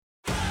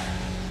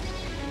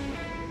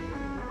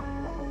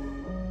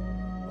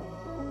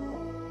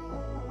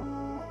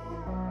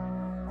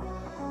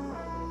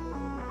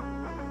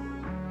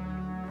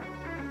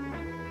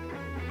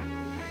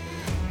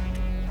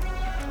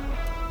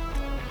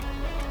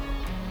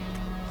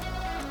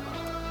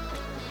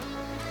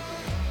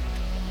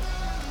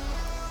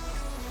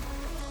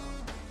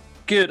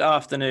Good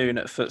afternoon,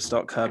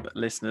 Footstock Hub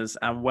listeners,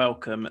 and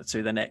welcome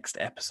to the next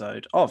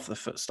episode of the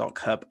Footstock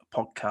Hub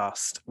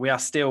podcast. We are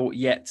still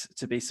yet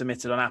to be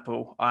submitted on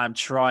Apple. I am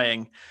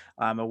trying.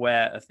 I'm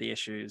aware of the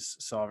issues.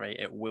 Sorry,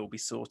 it will be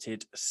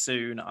sorted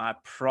soon, I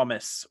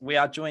promise. We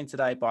are joined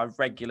today by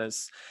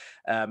regulars,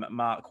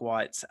 Mark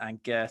White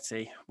and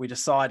Gertie. We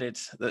decided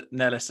that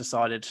Nellis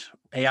decided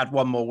he had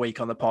one more week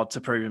on the pod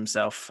to prove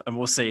himself, and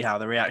we'll see how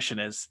the reaction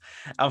is.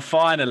 And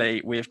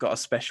finally, we've got a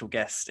special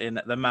guest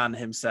in the man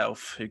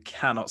himself who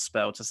cannot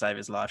spell to save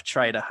his life,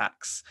 Trader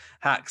Hacks.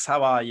 Hacks,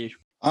 how are you?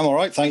 I'm all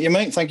right, thank you,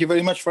 mate. Thank you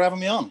very much for having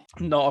me on.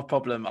 Not a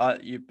problem.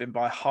 You've been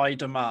by high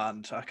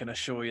demand, I can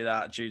assure you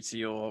that, due to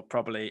your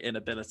probably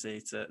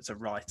inability to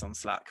write on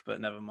Slack, but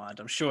never mind.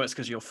 I'm sure it's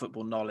because of your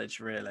football knowledge,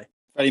 really.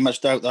 Very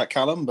much doubt that,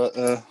 Callum,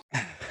 but...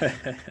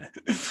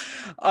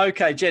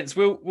 Okay, gents,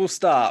 we'll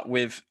start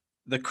with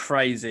the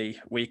crazy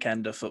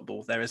weekend of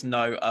football. There is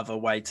no other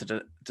way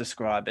to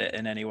describe it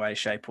in any way,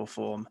 shape or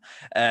form.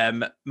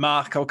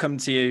 Mark, I'll come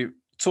to you.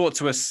 Talk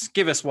to us,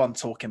 give us one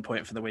talking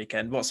point for the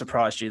weekend. What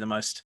surprised you the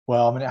most?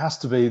 Well, I mean, it has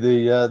to be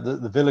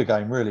the Villa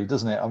game, really,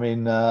 doesn't it? I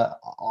mean,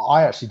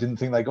 I actually didn't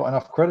think they got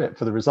enough credit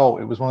for the result.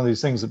 It was one of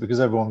these things that because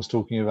everyone was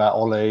talking about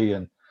Ole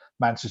and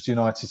Manchester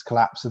United's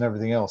collapse and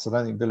everything else, I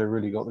don't think Villa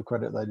really got the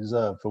credit they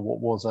deserve for what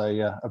was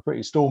a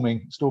pretty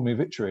stormy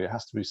victory, it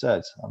has to be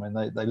said. I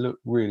mean, they look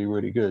really,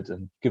 really good.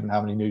 And given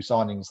how many new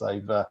signings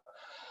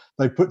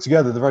they've put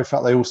together, the very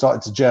fact they all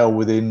started to gel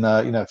within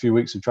a few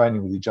weeks of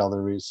training with each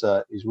other is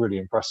really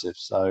impressive.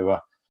 So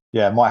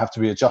I might have to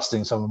be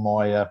adjusting some of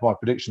my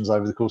predictions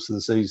over the course of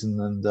the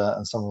season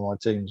and some of my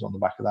teams on the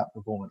back of that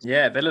performance.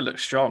 Yeah, Villa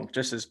looks strong,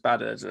 just as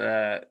bad as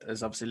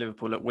obviously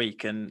Liverpool look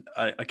weak. And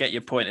I get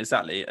your point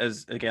exactly.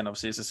 As again,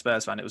 obviously as a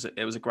Spurs fan,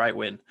 it was a great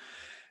win.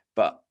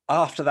 But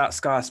after that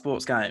Sky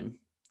Sports game,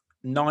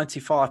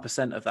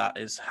 95% of that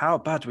is how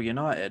bad were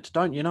United?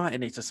 Don't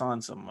United need to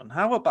sign someone?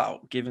 How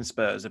about giving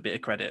Spurs a bit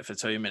of credit for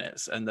 2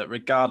 minutes and that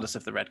regardless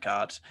of the red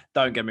card,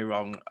 don't get me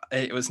wrong,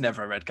 it was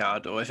never a red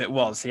card, or if it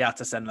was, he had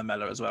to send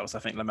Lamella as well. So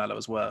I think Lamella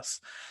was worse.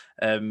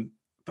 But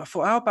I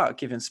thought, how about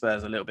giving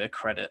Spurs a little bit of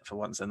credit for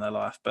once in their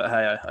life? But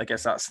hey, I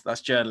guess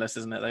that's journalists,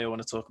 isn't it? They all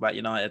want to talk about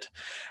United.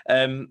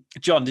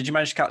 John, did you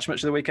manage to catch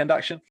much of the weekend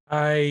action?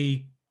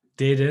 I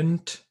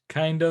didn't,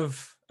 kind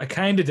of. I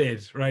kind of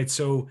did, right?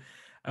 So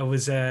I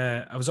was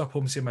up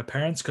home seeing my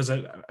parents because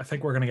I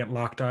think we're going to get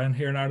locked down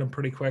here in Ireland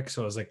pretty quick.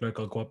 So I was like, look,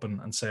 I'll go up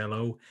and say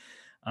hello.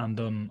 And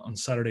on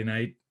Saturday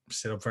night,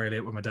 stayed up very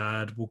late with my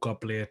dad, woke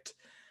up late,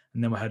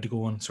 and then we had to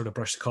go and sort of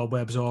brush the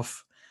cobwebs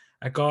off.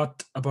 I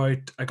got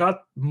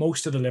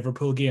most of the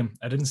Liverpool game.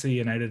 I didn't see the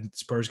United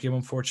Spurs game,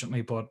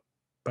 unfortunately, but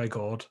by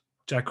God,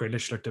 Jack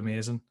Grealish looked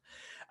amazing.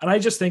 And I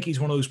just think he's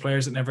one of those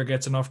players that never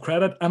gets enough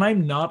credit. And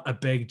I'm not a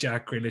big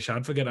Jack Grealish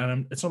advocate,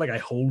 and it's not like I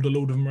hold a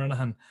load of him or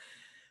anything.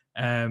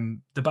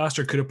 The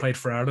bastard could have played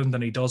for Ireland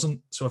and he doesn't.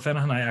 So if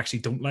anything, I actually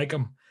don't like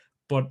him.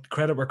 But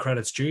credit where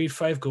credit's due. He had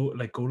 5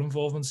 goal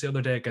involvements the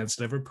other day against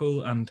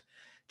Liverpool. And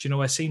do you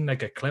know, I seen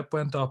like a clip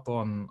went up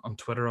on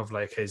Twitter of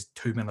like his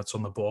 2 minutes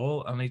on the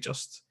ball, and he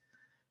just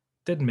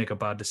didn't make a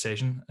bad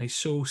decision. He's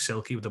so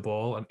silky with the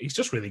ball, and he's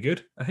just really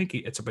good. I think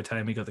it's about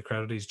time he got the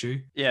credit he's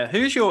due. Yeah.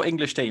 Who's your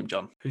English team,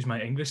 John? Who's my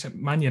English?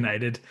 Man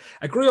United.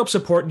 I grew up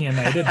supporting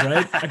United,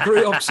 right? I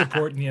grew up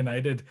supporting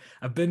United.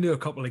 I've been to a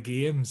couple of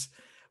games.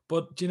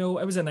 But, you know,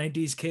 I was a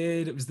 90s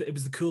kid. It was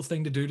the cool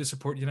thing to do to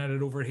support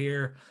United over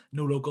here.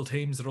 No local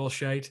teams, they're all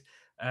shite.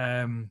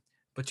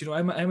 But, you know,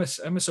 I'm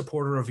a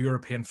supporter of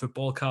European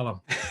football, Callum.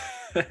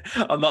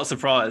 I'm not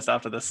surprised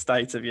after the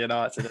state of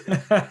United.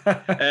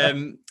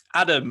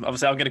 Adam,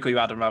 obviously I'm going to call you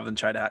Adam rather than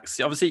Trader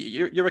Hacks. Obviously,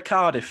 you're a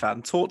Cardiff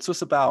fan. Talk to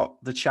us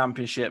about the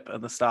Championship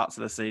and the starts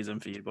of the season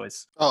for you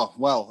boys. Oh,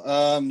 well,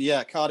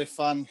 Cardiff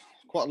fan,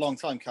 quite a long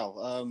time,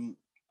 Cal.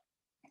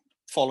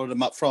 Followed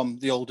them up from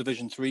the old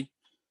Division 3.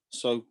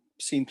 So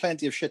seen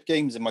plenty of shit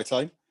games in my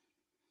time.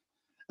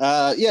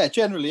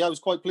 Generally, I was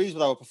quite pleased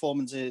with our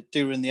performance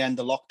during the end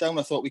of lockdown.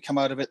 I thought we come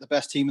out of it the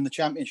best team in the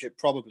Championship,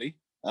 probably.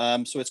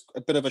 So it's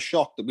a bit of a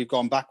shock that we've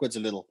gone backwards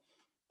a little.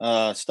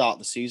 Start of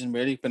the season,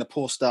 really. Been a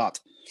poor start.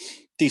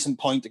 Decent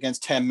point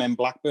against 10 men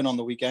Blackburn on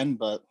the weekend.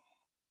 But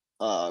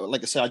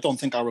like I said, I don't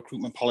think our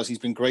recruitment policy has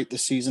been great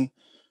this season.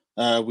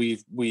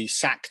 We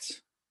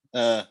sacked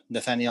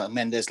Nathaniel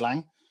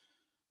Mendes-Lang.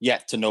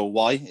 Yet to know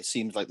why. It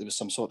seems like there was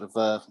some sort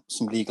of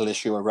some legal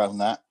issue around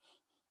that.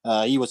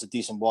 He was a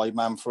decent wide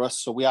man for us.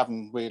 So we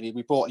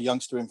brought a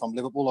youngster in from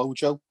Liverpool,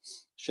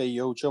 Shea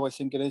Ojo, I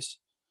think it is.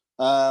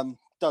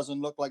 Doesn't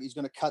look like he's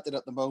going to cut it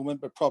at the moment,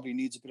 but probably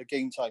needs a bit of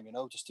game time,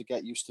 just to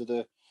get used to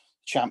the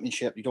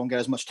Championship. You don't get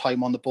as much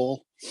time on the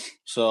ball.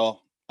 So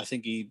I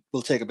think he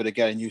will take a bit of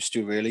getting used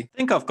to, really. I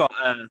think I've got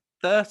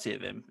 30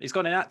 of him. He's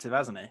gone inactive,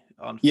 hasn't he?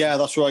 Yeah,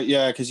 that's right.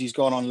 Yeah, because he's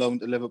gone on loan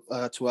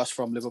to us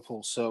from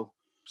Liverpool.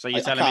 So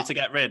you're telling me to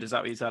get rid? Is that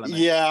what you're telling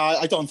me? Yeah,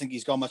 I don't think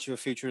he's got much of a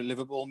future at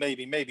Liverpool.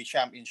 Maybe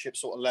Championship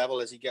sort of level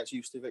as he gets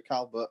used to it,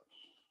 Cal.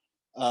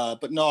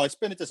 But no, it's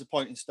been a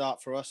disappointing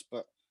start for us.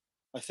 But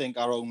I think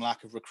our own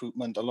lack of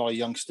recruitment, a lot of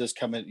youngsters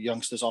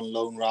on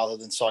loan rather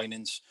than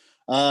signings.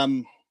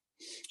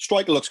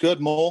 Striker looks good.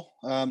 More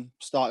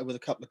started with a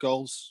couple of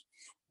goals.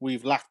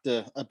 We've lacked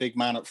a big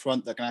man up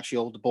front that can actually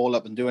hold the ball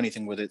up and do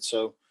anything with it.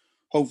 So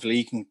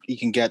hopefully he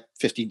can get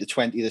 15 to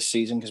 20 this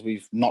season, because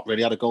we've not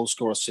really had a goal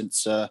scorer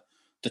since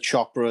the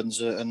Chopper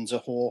and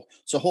Zahor.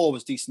 Zahor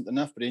was decent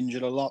enough, but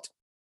injured a lot.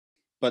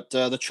 But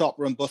the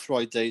Chopper and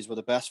Boothroyd days were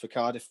the best for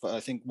Cardiff. I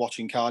think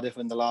watching Cardiff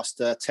in the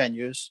last 10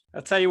 years.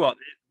 I'll tell you what,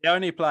 the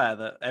only player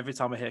that every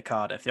time I hear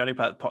Cardiff, the only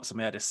player that pops in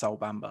my head is Sol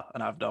Bamba,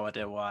 and I have no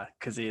idea why,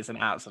 because he is an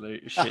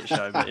absolute shit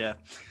show. But yeah.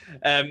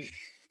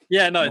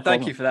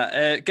 Thank you for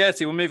that.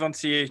 Gertie, we'll move on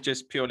to you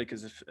just purely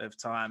because of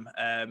time.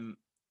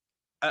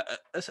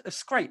 A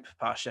scrape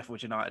past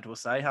Sheffield United, we'll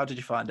say. How did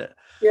you find it?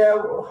 Yeah,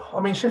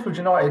 I mean, Sheffield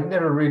United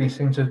never really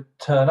seemed to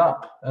turn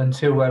up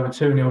until they were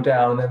 2-0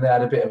 down, and then they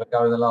had a bit of a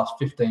go in the last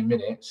 15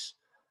 minutes.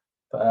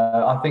 But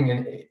I think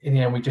in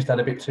the end, we just had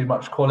a bit too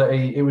much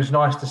quality. It was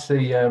nice to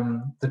see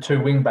the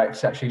two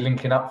wing-backs actually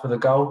linking up for the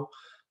goal,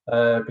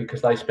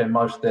 because they spend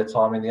most of their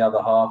time in the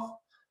other half.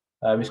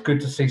 It's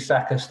good to see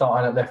Saka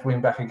starting at left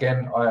wing-back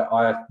again.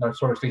 I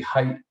notoriously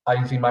hate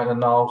Ainsley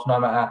Maitland-Niles, no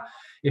matter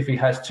if he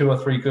has 2 or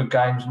 3 good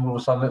games and all of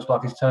a sudden looks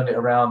like he's turned it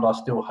around. I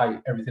still hate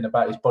everything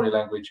about his body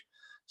language.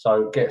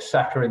 So get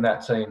Saka in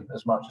that team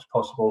as much as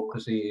possible,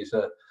 because he is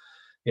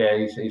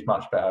he's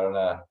much better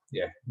and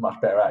much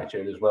better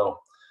attitude as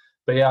well.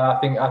 But yeah,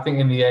 I think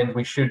in the end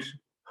we should.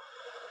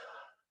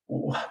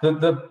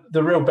 The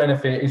real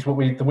benefit is the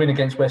win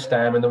against West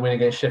Ham and the win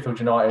against Sheffield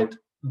United.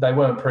 They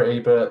weren't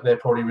pretty, but they're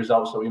probably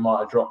results that we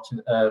might have dropped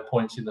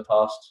points in the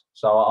past.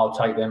 So I'll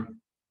take them.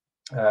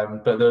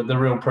 But the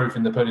real proof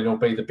in the pudding will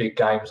be the big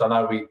games. I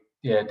know we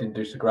didn't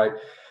do so great.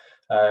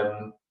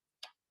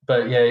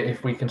 But yeah,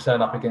 if we can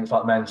turn up against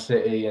like Man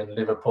City and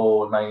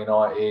Liverpool and Man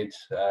United,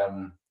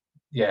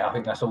 I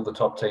think that's all the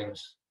top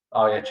teams.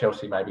 Oh yeah,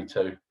 Chelsea maybe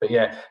too. But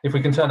yeah, if we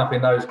can turn up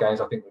in those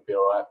games, I think we'd be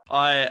all right.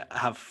 I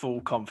have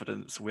full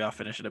confidence we are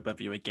finishing above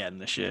you again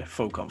this year.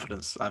 Full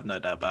confidence. I have no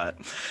doubt about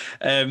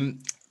it.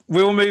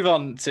 We'll move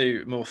on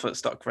to more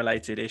Footstock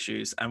related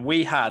issues. And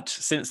we had,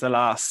 since the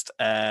last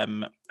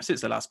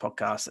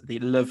podcast, the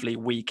lovely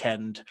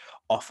weekend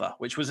offer,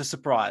 which was a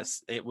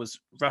surprise. It was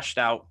rushed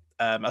out.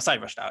 I say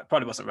rushed out. It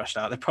probably wasn't rushed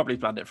out. They probably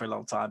planned it for a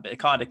long time, but it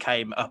kind of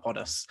came up on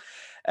us.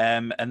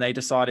 And they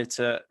decided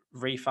to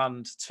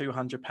refund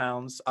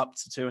 £200, up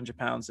to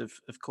 £200 of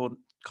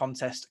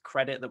contest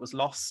credit that was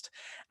lost,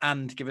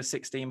 and give a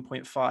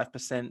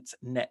 16.5%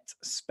 net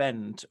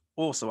spend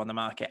also on the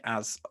market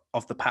as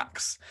of the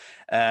packs.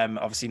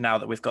 Obviously, now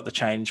that we've got the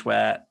change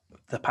where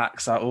the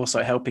packs are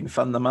also helping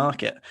fund the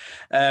market.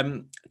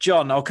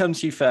 John, I'll come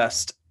to you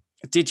first.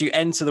 Did you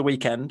enter the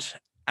weekend?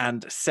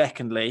 And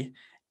secondly,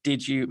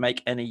 did you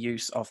make any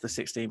use of the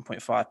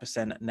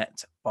 16.5%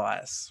 net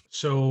buys?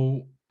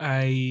 So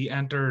I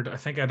entered, I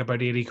think I had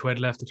about 80 quid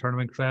left of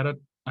tournament credit.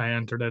 I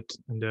entered it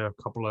into a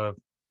couple of,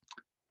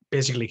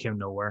 basically came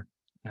nowhere.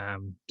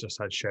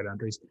 Just had shit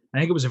entries. I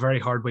think it was a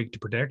very hard week to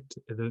predict.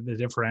 The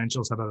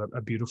differentials had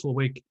a beautiful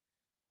week.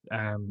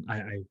 I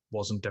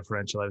wasn't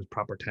differential. I was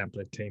proper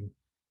template team.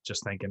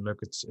 Just thinking, look,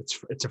 it's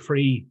a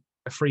free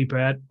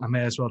bet. I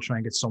may as well try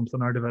and get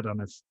something out of it.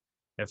 And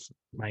if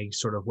my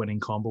sort of winning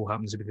combo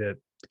happens to be to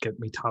get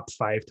me top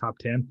 5, top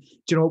 10, do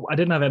you know, I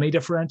didn't have any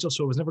differential,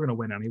 so I was never going to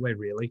win anyway,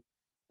 really.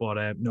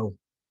 But no,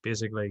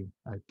 basically,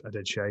 I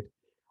did shite.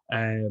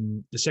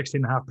 The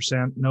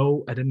 16.5%,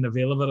 no, I didn't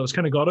avail of it. I was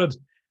kind of gutted.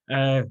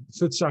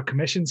 Footstock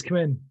commissions come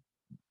in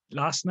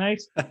last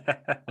night,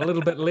 a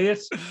little bit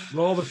late.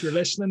 Rob, if you're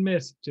listening,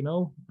 mate, you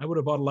know, I would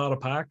have bought a lot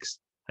of packs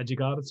had you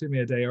got it to me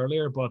a day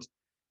earlier. But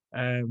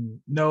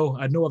no,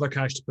 I had no other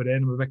cash to put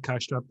in. I'm a bit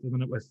cashed up at the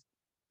minute with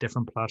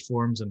different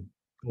platforms and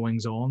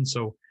goings on.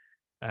 So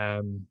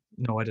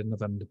no, I didn't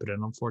have anything to put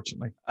in,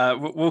 unfortunately.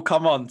 We'll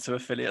come on to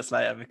affiliates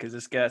later, because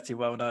as Gertie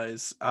well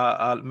knows,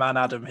 our man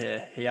Adam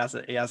here, he has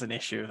an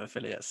issue with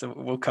affiliates. So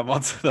we'll come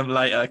on to them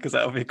later, because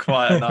that'll be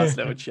quite a nice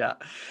little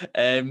chat.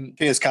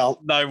 Cheers, Cal.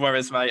 No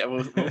worries, mate.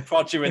 We'll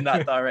prod you in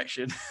that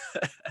direction.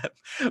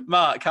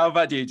 Mark, how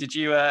about you? Did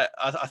you? I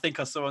think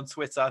I saw on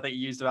Twitter, I think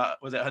you used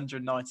about, was it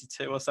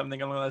 192 or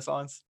something along those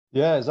lines?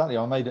 Yeah, exactly.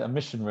 I made it a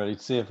mission really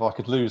to see if I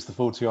could lose the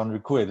full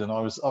 200 quid, and I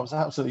was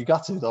absolutely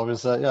gutted. I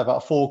was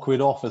about 4 quid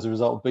off as a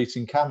result of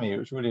beating Cammy. It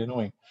was really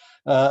annoying.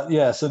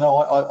 So no,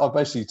 I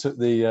basically took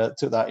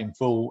that in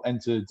full,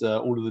 entered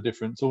all of the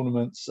different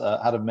tournaments,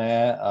 had a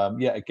mare.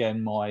 Yet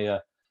again, my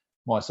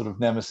sort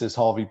of nemesis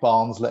Harvey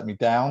Barnes let me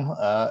down.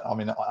 I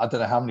mean, I don't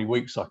know how many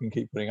weeks I can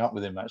keep putting up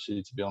with him.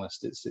 Actually, to be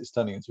honest, it's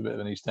turning into a bit of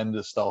an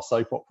EastEnders style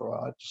soap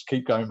opera. I just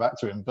keep going back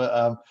to him, but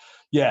on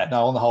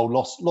the whole,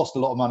 lost a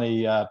lot of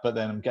money. But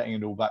then I'm getting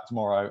it all back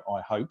tomorrow,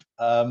 I hope.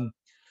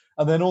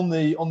 And then on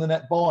the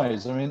net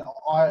buys, I mean,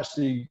 I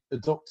actually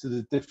adopted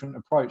a different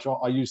approach.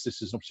 I used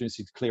this as an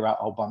opportunity to clear out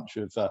a whole bunch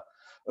of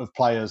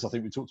players. I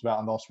think we talked about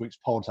in last week's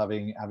pod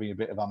having a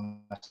bit of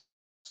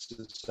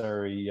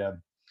unnecessary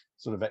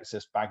sort of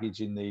excess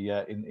baggage in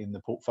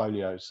the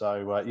portfolio.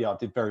 So I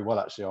did very well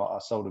actually. I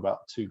sold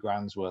about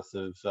 £2,000 worth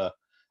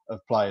of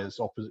players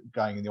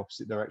going in the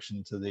opposite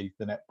direction to the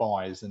net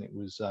buys, and it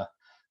was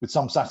with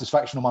some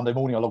satisfaction on Monday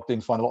morning, I logged in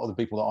to find a lot of the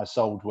people that I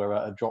sold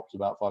were dropped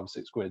about 5 or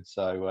 6 quid.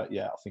 So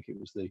yeah, I think it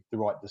was the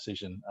right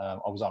decision. I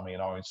was umming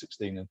and ahhing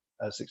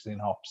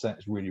 16.5%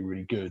 is really,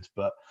 really good.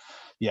 But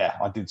yeah,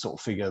 I did sort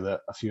of figure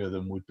that a few of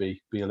them would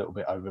be a little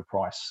bit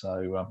overpriced.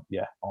 So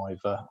yeah,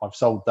 I've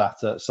sold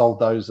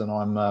those, and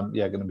I'm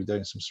going to be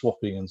doing some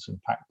swapping and some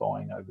pack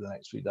buying over the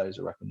next few days.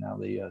 I reckon now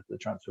the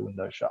transfer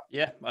window shut.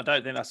 Yeah, I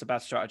don't think that's a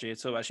bad strategy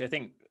at all. Actually, I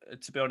think,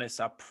 to be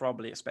honest, I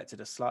probably expected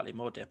a slightly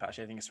more dip.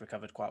 Actually, I think it's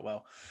recovered quite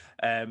well.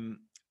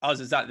 I was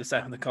exactly the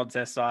same on the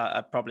contest.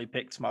 I probably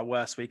picked my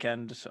worst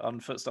weekend on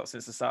Footstock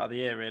since the start of the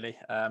year, really.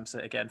 So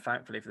again,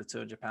 thankfully for the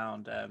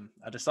 £200,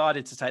 I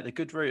decided to take the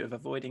good route of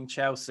avoiding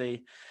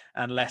Chelsea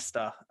and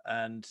Leicester,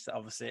 and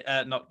obviously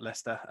not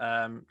Leicester,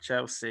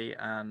 Chelsea,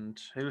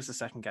 and who was the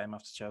second game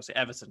after Chelsea?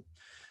 Everton.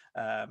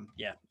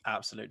 Yeah,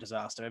 absolute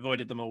disaster.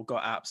 Avoided them all,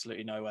 got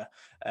absolutely nowhere.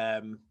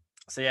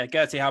 So yeah,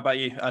 Gertie, how about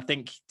you? I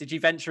think, did you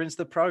venture into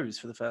the pros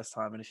for the first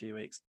time in a few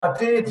weeks? I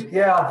did,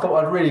 yeah. I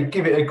thought I'd really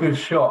give it a good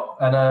shot,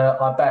 and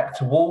I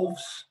backed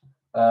Wolves,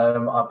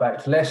 I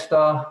backed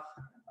Leicester,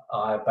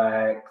 I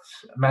backed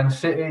Man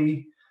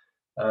City,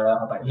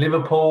 I backed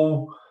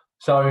Liverpool.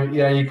 So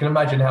yeah, you can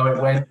imagine how it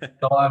went.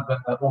 So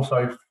I've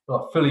also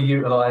fully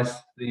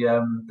utilised the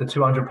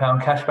 £200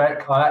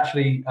 cashback. I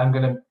actually am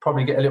going to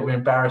probably get a little bit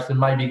embarrassed and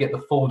maybe get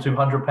the full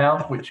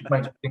 £200, which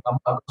makes me think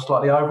I'm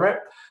slightly over it.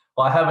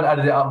 But I haven't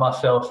added it up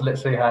myself, so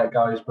let's see how it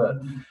goes. But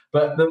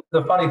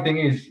the funny thing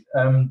is,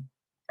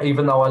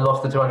 even though I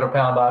lost the £200,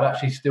 I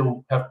actually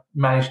still have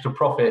managed to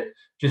profit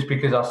just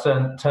because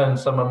I turned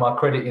some of my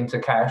credit into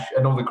cash,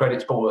 and all the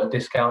credit's bought at a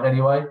discount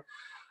anyway.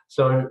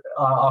 So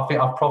I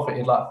think I've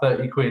profited like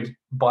 30 quid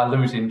by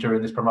losing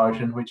during this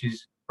promotion, which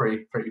is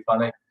pretty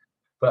funny.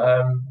 But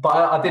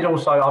I did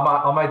also,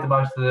 I made the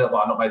most of it.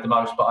 Well, not made the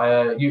most, but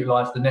I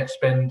utilised the net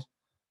spend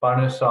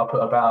bonus. So I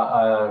put about,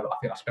 I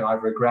think I spent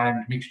over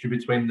 £1,000 mixture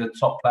between the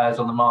top players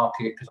on the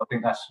market, because I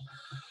think that's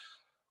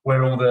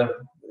where all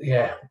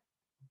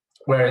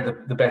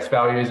where the best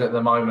value is at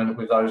the moment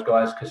with those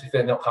guys, because if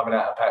they're not coming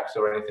out of packs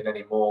or anything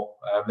anymore,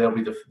 they'll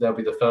be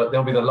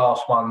the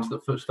last ones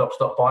that Footstock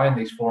stop buying,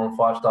 these 4 and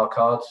 5 star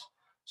cards.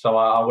 So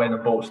I went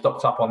and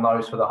stocked up on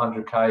those for the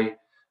 100k.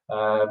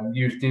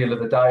 Used deal of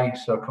the day,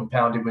 so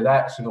compounded with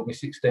that, so got me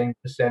 16%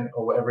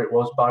 or whatever it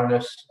was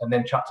bonus, and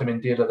then chucked them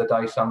in deal of the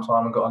day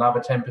sometime and got another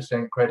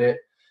 10% credit,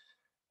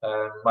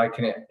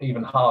 making it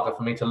even harder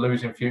for me to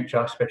lose in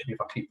future, especially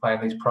if I keep playing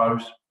these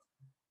pros.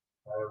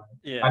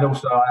 And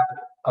also I had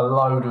a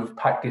load of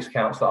pack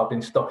discounts that I've been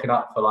stocking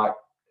up for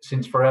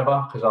since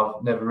forever, because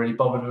I've never really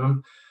bothered with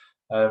them,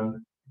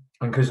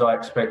 and because I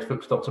expect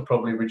Footstock to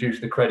probably reduce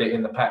the credit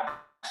in the packs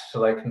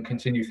so they can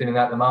continue thinning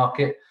out the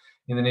market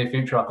in the near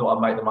future. I thought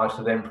I'd make the most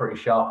of them pretty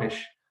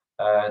sharpish.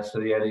 So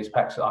yeah, these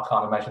packs, I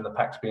can't imagine the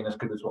packs being as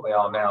good as what they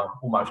are now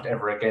almost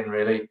ever again,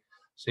 really.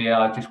 So yeah,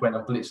 I just went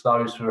and blitzed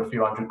those for a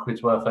few hundred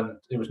quid's worth, and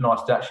it was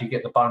nice to actually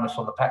get the bonus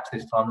on the packs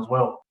this time as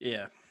well.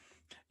 Yeah,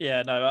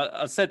 no,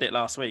 I said it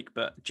last week,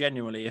 but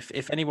genuinely,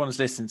 if anyone's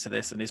listening to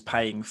this and is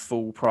paying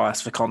full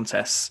price for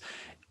contests,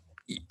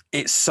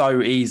 it's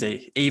so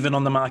easy. Even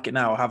on the market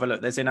now, have a look.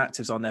 There's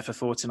inactives on there for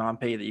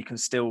 49p that you can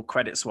still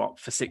credit swap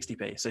for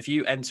 60p. So if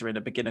you enter in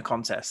a beginner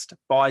contest,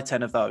 buy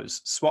 10 of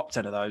those, swap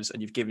 10 of those,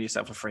 and you've given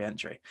yourself a free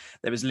entry.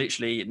 There is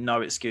literally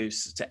no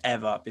excuse to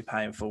ever be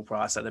paying full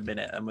price at the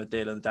minute, and with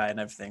deal of the day and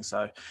everything.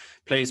 So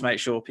please make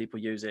sure people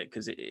use it,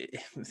 because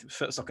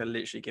Footstock are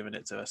literally giving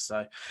it to us.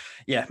 So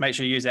yeah, make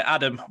sure you use it.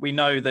 Adam, we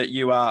know that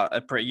you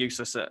are pretty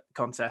useless at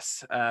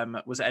contests.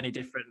 Was it any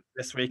different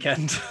this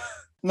weekend?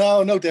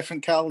 No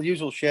different, Cal.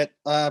 Usual shit.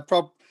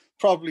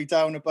 Probably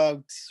down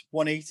about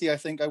 180. I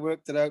think I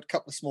worked it out. A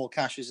couple of small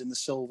cashes in the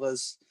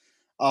silvers.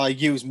 I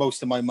used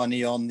most of my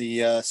money on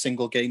the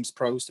single games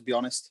pros, to be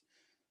honest.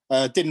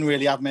 Didn't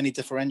really have many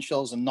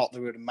differentials, and not that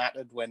it would have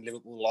mattered when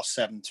Liverpool lost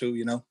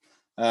 7-2,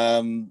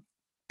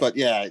 But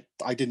yeah,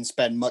 I didn't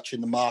spend much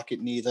in the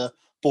market neither.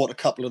 Bought a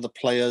couple of the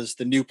players,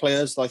 the new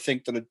players. I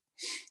think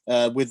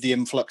that with the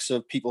influx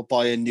of people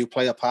buying new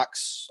player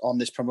packs on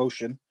this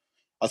promotion,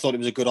 I thought it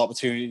was a good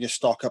opportunity to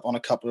stock up on a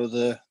couple of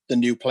the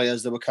new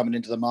players that were coming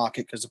into the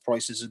market, because the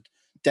prices had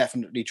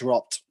definitely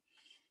dropped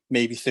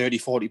maybe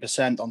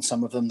 30-40% on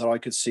some of them that I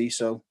could see.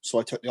 So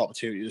I took the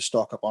opportunity to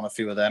stock up on a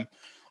few of them.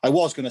 I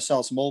was going to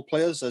sell some old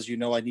players. As you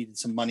know, I needed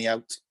some money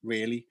out,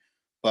 really,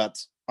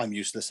 but I'm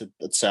useless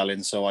at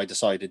selling, so I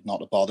decided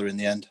not to bother in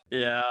the end.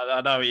 Yeah, I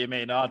know what you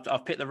mean.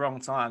 I've picked the wrong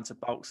time to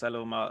bulk sell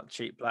all my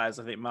cheap players.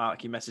 I think,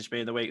 Mark, you messaged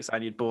me in the week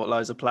saying you'd bought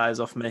loads of players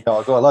off me. Yeah,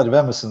 I got a load of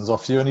Emersons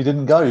off you, and he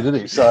didn't go, did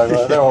he? So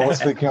there I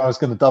was thinking I was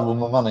going to double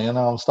my money, and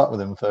now I'm stuck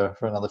with him for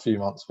another few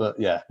months. But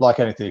yeah, like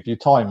anything, if you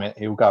time it,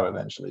 he'll go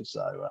eventually.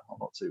 So I'm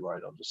not too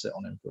worried. I'll just sit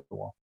on him for a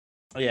while.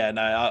 Yeah,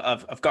 no,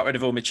 I've got rid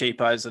of all my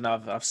cheapos, and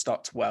I've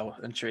stocked well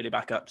and truly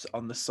back up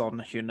on the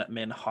Son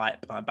Heung-min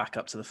hype. I'm back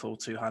up to the full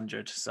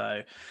 200.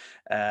 So,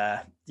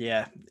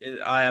 yeah,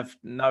 I have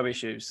no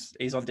issues.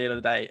 He's on deal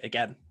of the day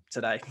again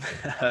today.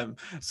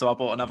 So I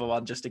bought another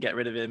one just to get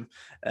rid of him.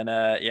 And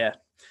yeah,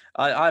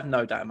 I have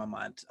no doubt in my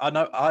mind. I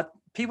know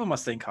people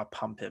must think I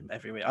pump him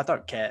every week. I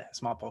don't care.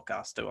 It's my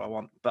podcast. Do what I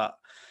want. But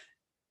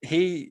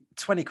 20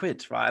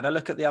 quid, right? And I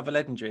look at the other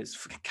legendaries,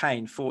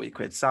 Kane, 40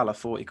 quid, Salah,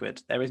 40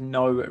 quid. There is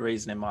no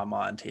reason in my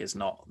mind he is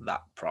not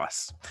that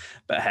price.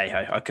 But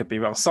hey, I could be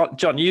wrong. So,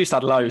 John, you used to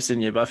have lows,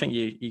 didn't you? But I think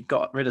you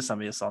got rid of some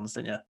of your sons,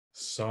 didn't you?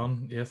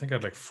 Son, yeah, I think I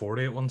had like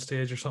 40 at one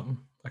stage or something.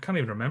 I can't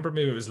even remember.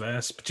 Maybe it was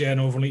less. But yeah,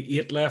 no, I've only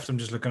 8 left. I'm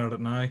just looking at it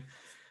now.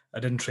 I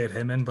didn't trade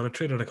him in, but I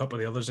traded a couple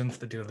of the others in for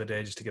the deal of the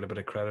day just to get a bit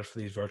of credit for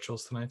these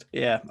virtuals tonight.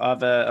 Yeah,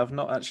 I've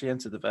not actually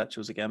entered the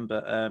virtuals again,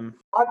 but I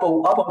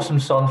bought some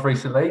Sons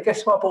recently.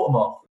 Guess what? I bought them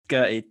off.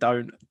 Gertie,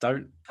 don't snake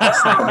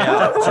me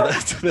out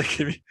to the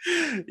community.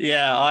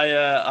 Yeah,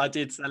 I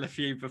did sell a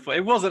few before.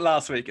 It wasn't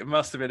last week. It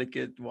must have been a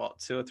good 2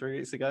 or 3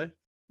 weeks ago.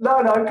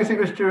 No, because it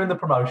was during the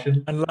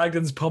promotion. And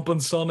Lagden's pumping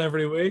Son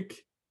every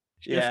week.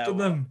 Gifting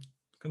them.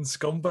 Fucking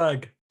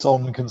scumbag.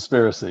 Son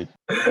conspiracy.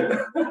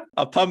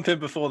 I pump him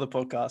before the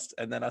podcast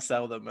and then I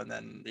sell them and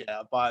then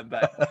I buy them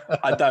back.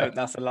 I don't.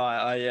 That's a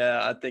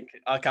lie. I think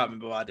I can't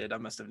remember what I did. I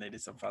must have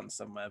needed some funds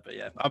somewhere. But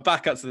yeah, I'm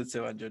back up to the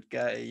 200.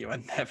 Gertie, you are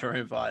never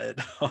invited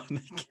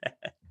on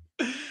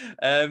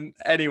again.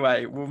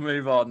 Anyway, we'll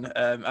move on.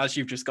 As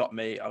you've just got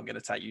me, I'm going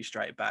to take you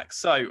straight back.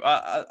 So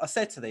I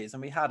said to these,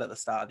 and we had at the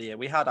start of the year,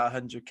 we had our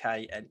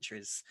 100k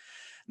entries.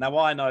 Now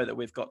I know that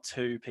we've got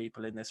 2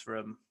 people in this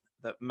room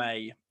that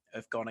may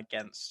have gone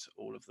against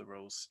all of the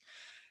rules.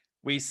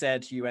 We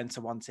said you enter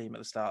one team at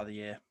the start of the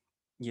year.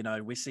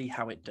 We see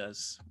how it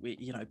does.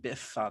 A bit of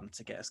fun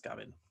to get us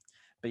going.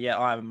 But yeah,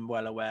 I'm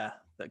well aware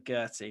that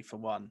Gertie, for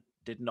one,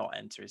 did not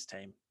enter his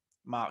team.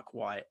 Mark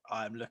White,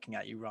 I'm looking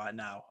at you right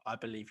now. I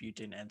believe you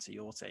didn't enter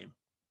your team.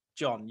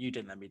 John, you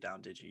didn't let me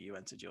down, did you? You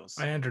entered yours.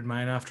 I entered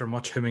mine after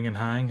much hemming and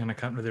hawing, and I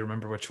can't really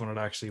remember which one it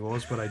actually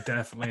was, but I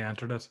definitely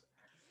entered it.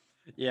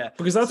 Yeah.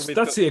 Because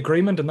that's the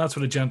agreement, and that's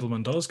what a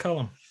gentleman does,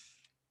 Callum.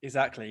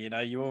 Exactly.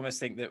 You almost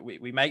think that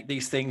we make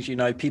these things,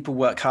 people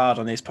work hard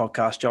on this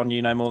podcast. John,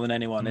 you know more than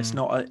anyone. It's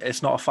not a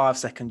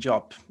 5-second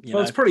job.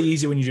 It's pretty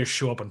easy when you just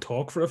show up and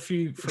talk for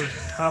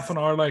half an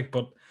hour,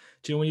 but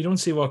when you don't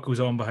see what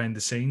goes on behind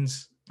the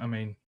scenes, I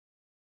mean.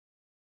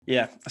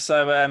 Yeah.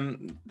 So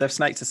they've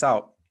snaked us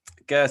out.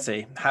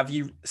 Gertie, have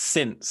you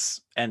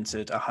since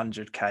entered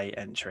 100k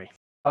entry?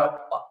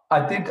 I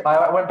did.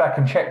 I went back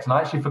and checked, and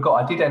I actually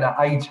forgot. I did enter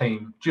a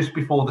team just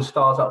before the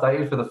stars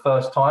updated for the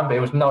first time, but it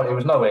was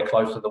nowhere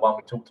close to the one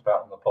we talked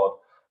about on the pod.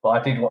 But I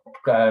did,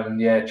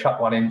 chuck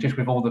one in just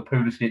with all the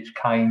Pulisic,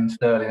 Kane,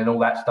 Sterling, and all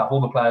that stuff.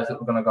 All the players that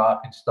were going to go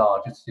up in star,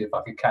 just to see if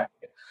I could catch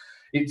it.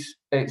 It's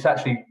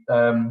actually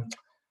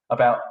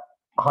about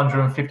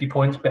 150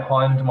 points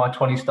behind my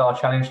 20-star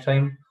challenge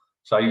team,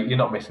 so you're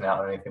not missing out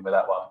on anything with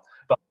that one.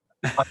 But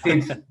I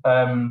did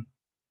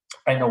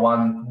enter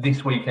one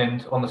this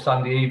weekend on the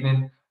Sunday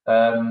evening.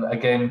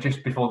 Again,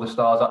 just before the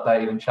stars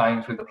updated and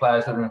changed with the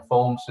players that were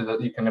informed, so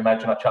that you can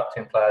imagine I chucked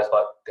in players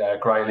like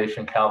Grealish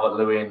and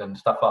Calvert-Lewin and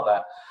stuff like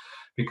that,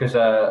 because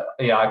I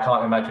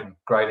can't imagine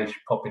Grealish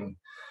popping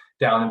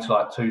down into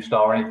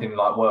 2-star or anything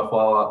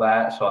worthwhile like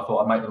that. So I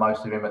thought I'd make the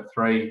most of him at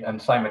 3,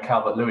 and same with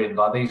Calvert-Lewin.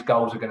 These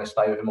goals are going to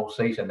stay with him all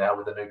season now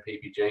with the new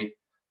PPG.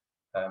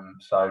 I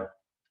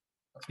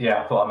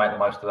thought I'd make the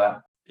most of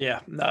that.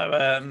 Yeah,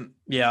 no,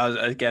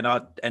 again,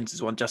 I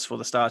entered one just for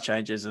the star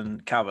changes,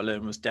 and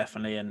Calvert-Lewin was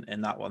definitely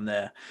in that one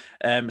there.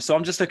 So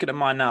I'm just looking at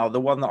mine now, the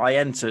one that I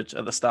entered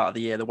at the start of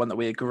the year, the one that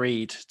we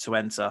agreed to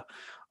enter.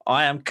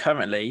 I am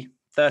currently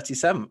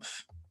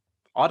 37th.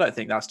 I don't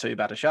think that's too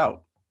bad a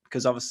shout,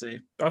 because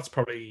obviously... That's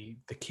probably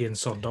the Kane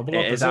Son double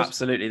up, It is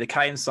absolutely the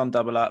Kane Son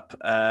double up.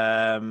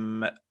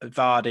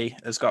 Vardy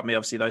has got me,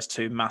 obviously, those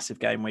 2 massive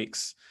game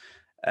weeks.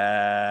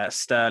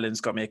 Sterling's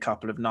got me a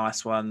couple of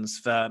nice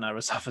ones. Werner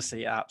is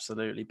obviously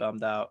absolutely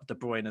bummed out. De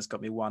Bruyne has got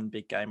me 1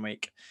 big game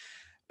week.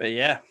 But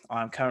yeah,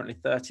 I'm currently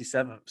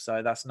 37th,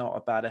 so that's not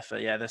a bad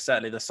effort. Yeah, there's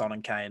certainly the Son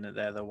and Kane,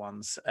 they're the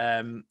ones.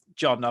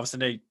 John,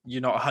 obviously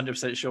you're not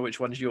 100% sure which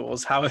one's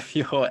yours. How have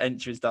your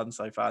entries done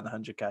so far in the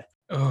 100k?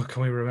 Oh,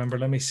 can we remember?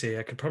 Let me see.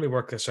 I could probably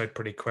work this out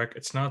pretty quick.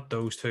 It's not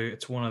those 2.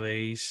 It's one of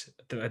these.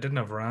 I didn't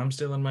have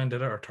Ramsdale in mind,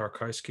 did I? Or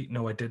Tarkowski?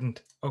 No, I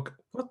didn't. Okay,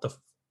 what?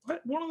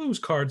 One of those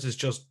cards is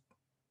just...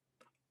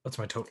 That's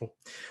my total.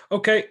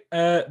 Okay,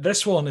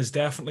 this one is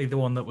definitely the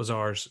one that was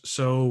ours.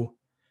 So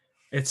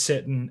it's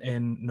sitting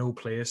in no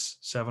place,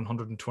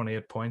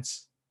 728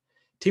 points.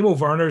 Timo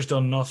Werner's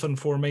done nothing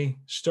for me.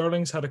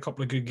 Sterling's had a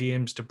couple of good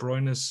games. De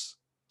Bruyne's...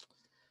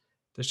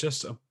 There's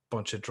just a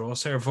bunch of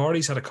draws there.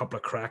 Vardy's had a couple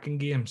of cracking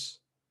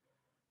games.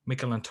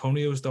 Mikel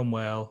Antonio's done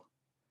well.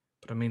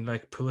 But I mean,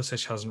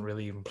 Pulisic hasn't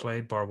really even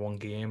played, bar 1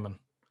 game. And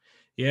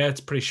yeah, it's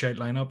a pretty shite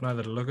lineup now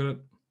that I look at it.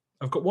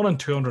 I've got one on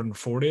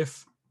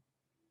 240th.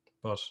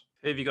 But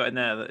who have you got in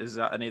there? Is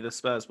that any of the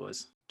Spurs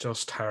boys?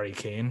 Just Harry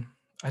Kane.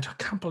 I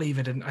can't believe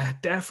I didn't. I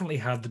definitely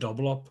had the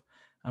double up.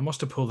 I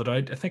must have pulled it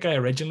out. I think I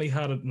originally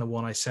had it in the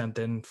one I sent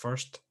in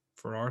first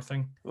for our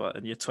thing. What,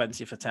 in your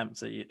 20th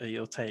attempt at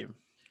your team?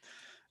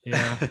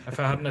 Yeah, if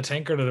I hadn't a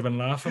tinkered, I'd have been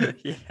laughing.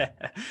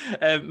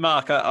 Yeah.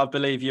 Mark, I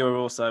believe you're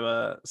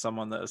also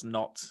someone that has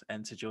not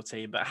entered your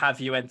team, but have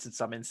you entered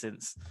some in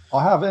since?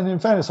 I have, and in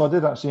fairness, I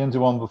did actually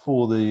enter one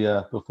before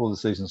the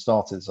season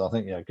started. So I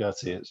think, yeah,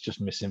 Gertie, it's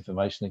just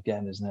misinformation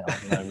again, isn't it? I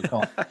don't know. We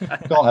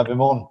can't have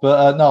him on.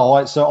 But no,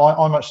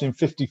 I'm actually in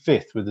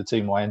 55th with the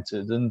team I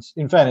entered, and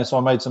in fairness, I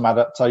made some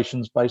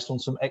adaptations based on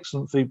some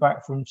excellent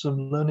feedback from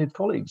some learned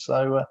colleagues.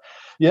 So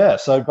yeah,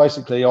 so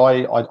basically,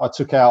 I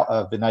took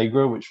out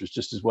Vinegra, which was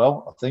just as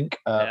well, I think,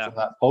 from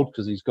that pod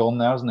because he's gone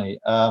now, isn't he?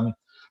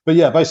 But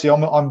yeah, basically,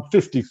 I'm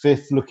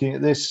 55th looking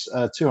at this,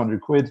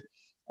 200 quid.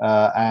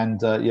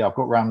 And yeah, I've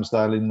got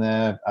Ramsdale in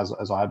there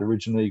as I had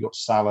originally. Got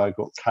Salah,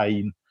 got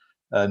Kane,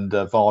 and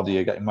Vardy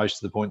are getting most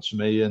of the points for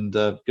me. And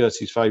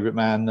Gertie's favourite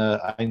man,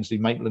 Ainsley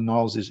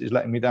Maitland-Niles, is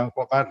letting me down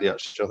quite badly.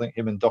 Actually, I think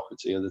him and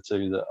Doherty are the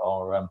two that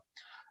are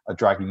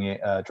dragging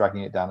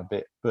it down a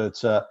bit.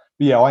 But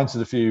yeah, I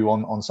entered a few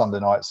on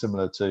Sunday night,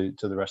 similar to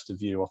the rest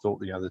of you. I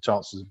thought the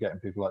chances of getting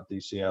people like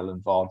DCL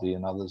and Vardy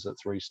and others at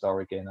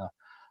 3-star again are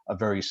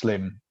very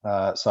slim.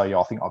 So yeah,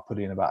 I think I put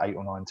in about 8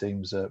 or 9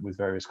 teams with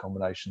various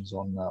combinations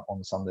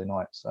on Sunday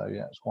night. So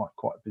yeah, it's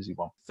quite a busy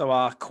one. So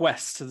our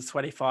quest to the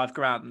 25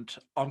 grand,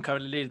 I'm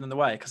currently leading the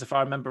way because if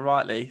I remember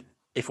rightly,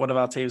 if one of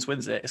our teams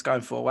wins it, it's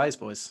going 4 ways,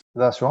 boys.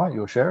 That's right,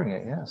 you're sharing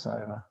it, yeah.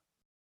 So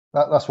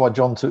that's why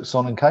John took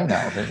Son and Kane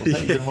out. I think wasn't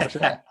it? Much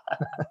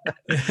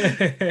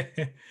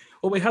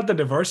Well, we had to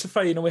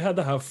diversify. We had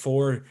to have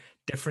 4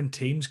 different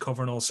teams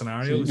covering all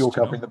scenarios. So you're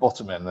covering the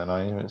bottom end, then,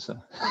 are you? It's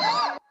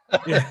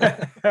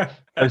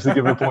basically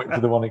give a point for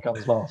the one who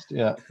comes last.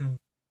 Yeah,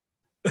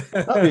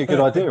 that'd be a good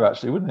idea,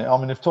 actually, wouldn't it? I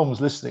mean, if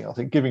Tom's listening, I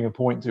think giving a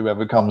point to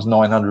whoever comes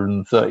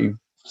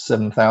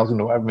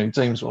 937,000 or however many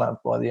teams we'll have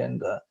by the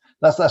end.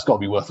 That's got to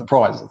be worth the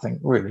prize, I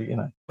think. Really,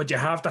 But you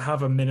have to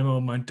have a minimum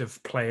amount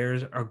of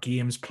players or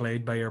games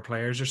played by your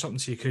players or something.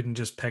 So you couldn't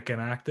just pick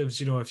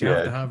inactives. If you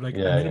have to have a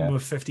minimum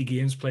of 50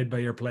 games played by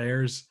your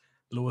players,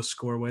 lowest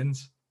score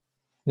wins.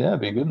 Yeah,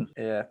 it'd be good.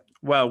 Yeah.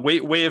 Well,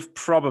 we have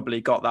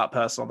probably got that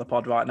person on the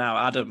pod right now,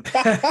 Adam.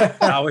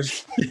 I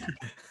was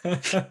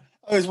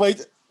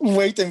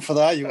waiting for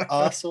that, you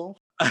arsehole.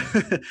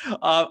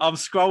 I'm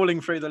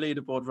scrolling through the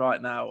leaderboard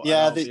right now.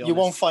 Yeah, you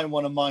won't find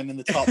one of mine in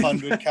the top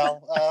 100,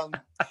 Cal.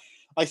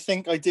 I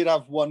think I did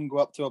have one go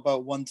up to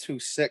about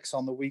 126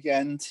 on the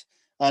weekend.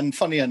 And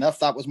funny enough,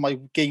 that was my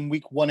game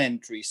week 1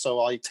 entry.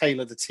 So I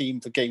tailored the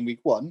team for game week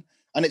 1,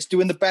 and it's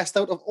doing the best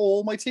out of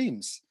all my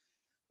teams,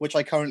 which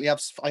I currently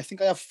have. I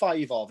think I have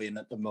 5 of in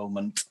at the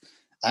moment,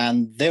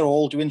 and they're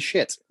all doing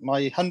shit.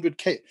 My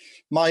 100K,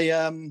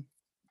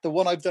 the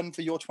one I've done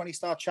for your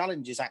 20-star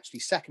challenge is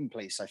actually 2nd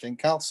place, I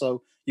think, Cal.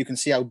 So you can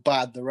see how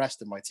bad the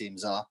rest of my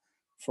teams are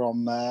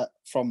from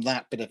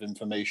that bit of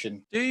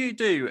information. Do you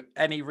do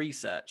any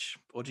research,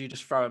 or do you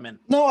just throw them in?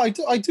 No, I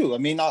do. I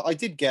mean, I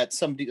did get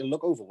somebody to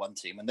look over one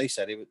team, and they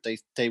said they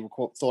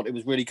thought it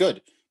was really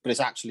good, but it's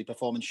actually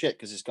performing shit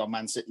because it's got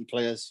Man City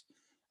players.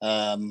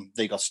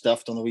 They got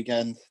stuffed on the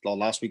weekend, or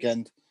last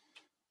weekend.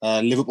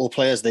 Liverpool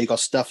players, they got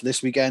stuffed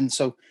this weekend.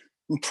 So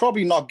I'm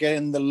probably not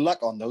getting the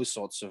luck on those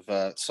sorts of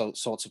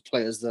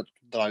players that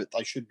I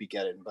should be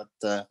getting. But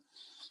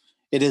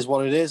it is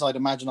what it is. I'd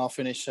imagine I'll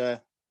finish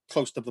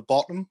close to the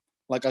bottom,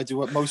 like I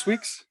do at most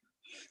weeks.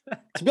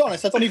 To be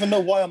honest, I don't even know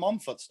why I'm on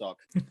Footstock.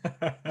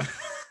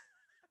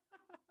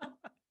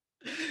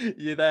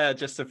 You're there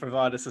just to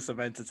provide us with some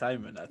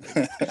entertainment, I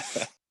think.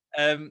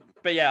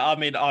 But yeah, I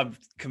mean, I'm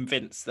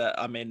convinced that,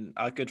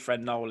 our good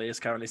friend Nolly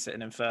is currently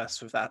sitting in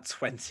first with that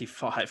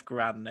 25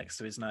 grand next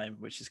to his name,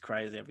 which is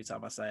crazy every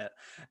time I say it.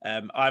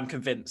 I'm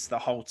convinced the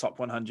whole top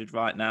 100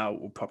 right now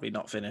will probably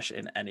not finish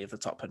in any of the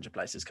top 100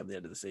 places come the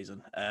end of the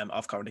season.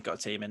 I've currently got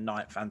a team in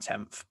 9th and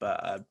 10th,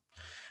 but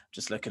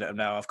just looking at them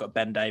now, I've got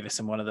Ben Davis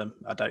in one of them.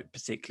 I don't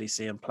particularly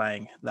see him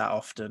playing that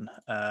often.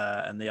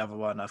 And the other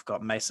one, I've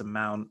got Mason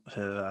Mount,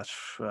 who I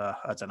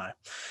don't know.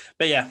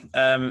 But yeah,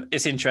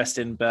 it's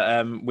interesting.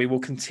 But we will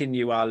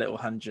continue our little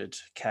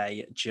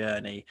 100K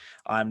journey.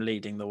 I'm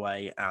leading the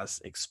way as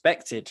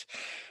expected.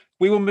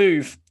 We will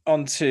move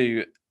on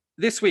to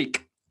this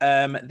week.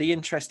 The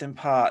interesting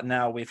part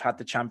now, we've had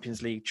the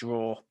Champions League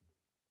draw.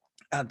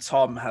 And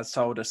Tom has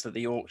told us that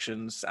the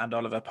auctions, and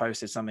Oliver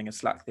posted something in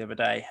Slack the other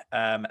day,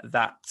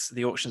 that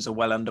the auctions are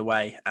well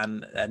underway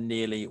and are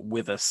nearly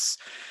with us.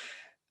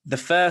 The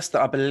first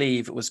that I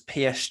believe was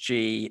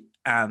PSG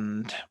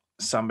and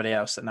somebody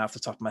else that now off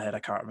the top of my head, I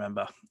can't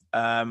remember.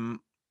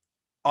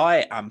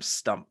 I am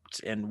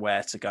stumped in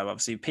where to go.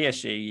 Obviously,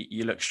 PSG,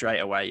 you look straight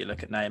away. You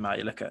look at Neymar,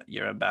 you look at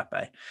your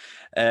Mbappe.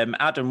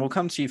 Adam, we'll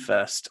come to you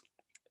first.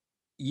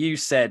 You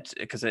said,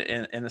 because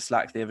in the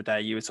Slack the other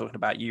day, you were talking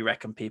about you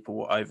reckon people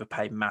will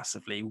overpay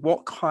massively.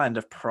 What kind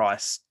of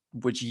price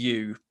would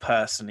you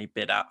personally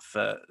bid at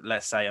for,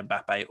 let's say,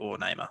 Mbappe or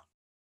Neymar?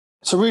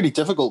 It's a really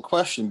difficult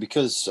question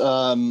because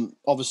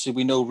obviously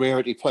we know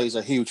rarity plays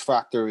a huge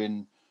factor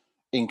in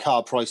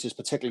card prices,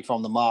 particularly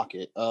from the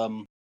market.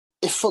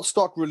 If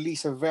Footstock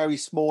release a very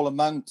small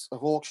amount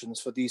of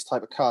auctions for these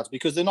type of cards,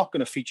 because they're not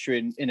going to feature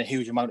in a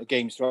huge amount of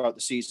games throughout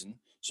the season,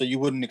 so you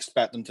wouldn't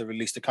expect them to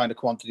release the kind of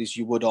quantities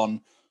you would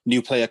on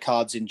new player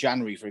cards in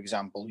January, for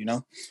example, you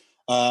know.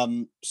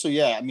 So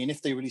yeah, I mean,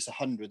 if they release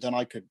 100, then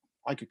I could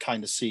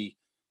kind of see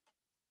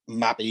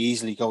Mappy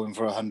easily going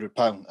for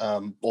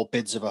 £100, or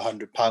bids of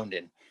 £100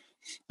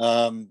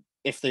 in.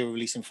 If they were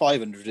releasing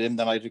 500 in,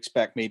 then I'd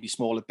expect maybe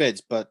smaller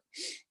bids, but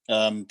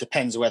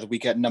depends whether we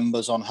get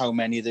numbers on how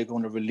many they're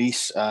going to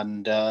release,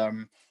 and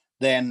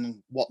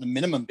then what the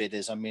minimum bid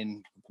is. I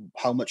mean,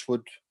 how much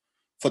would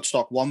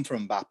Footstock want for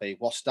Mbappe?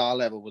 What star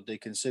level would they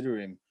consider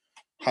him?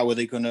 How are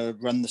they going to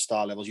run the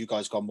star levels? You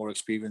guys got more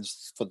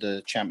experience for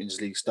the Champions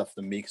League stuff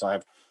than me, because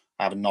I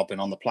haven't not been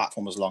on the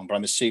platform as long, but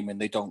I'm assuming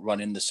they don't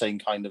run in the same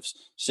kind of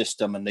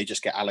system, and they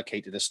just get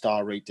allocated a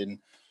star rating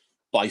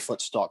by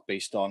Footstock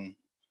based on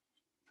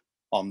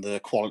the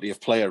quality of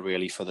player,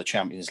 really, for the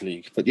Champions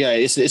League. But yeah,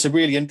 it's a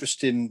really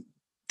interesting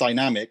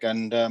dynamic,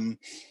 and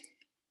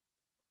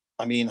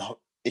I mean,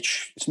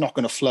 it's not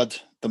going to flood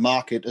the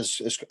market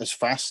as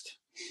fast.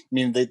 I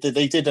mean, they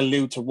did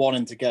allude to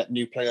wanting to get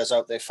new players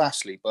out there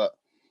fastly, but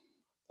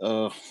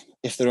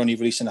if they're only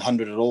releasing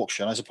 100 at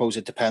auction, I suppose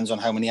it depends on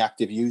how many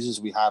active users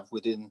we have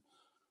within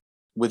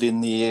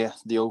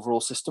the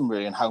overall system,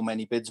 really, and how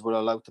many bids we're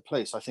allowed to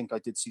place. I think I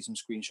did see some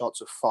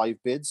screenshots of 5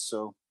 bids,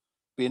 so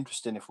be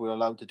interesting if we're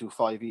allowed to do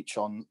 5 each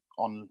on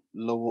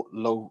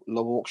low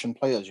auction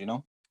players, you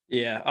know.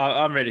 Yeah,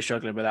 I'm really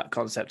struggling with that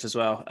concept as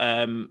well.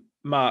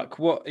 Mark,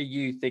 what are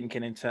you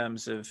thinking in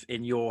terms of,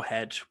 in your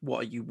head, what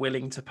are you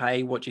willing to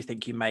pay? What do you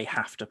think you may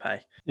have to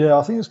pay? Yeah,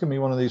 I think it's going to be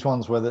one of these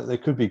ones where there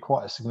could be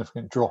quite a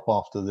significant drop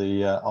after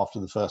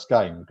the first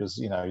game, because,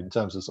 you know, in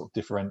terms of sort of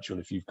differential,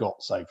 if you've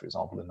got, say, for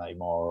example, a Neymar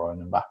or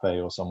an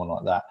Mbappe or someone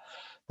like that,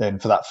 then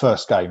for that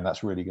first game,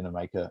 that's really going to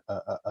make a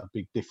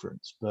big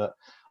difference. But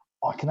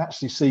I can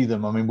actually see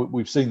them. I mean,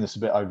 we've seen this a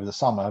bit over the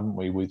summer, haven't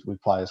we,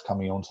 with players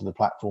coming onto the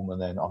platform, and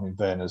then, I mean,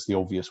 Werner's the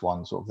obvious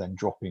one, sort of then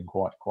dropping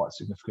quite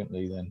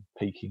significantly, then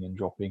peaking and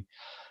dropping.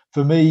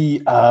 For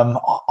me,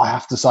 I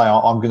have to say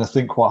I'm going to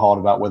think quite hard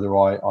about whether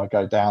I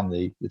go down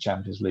the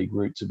Champions League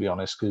route, to be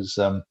honest, because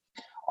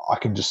I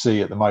can just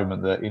see at the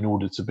moment that in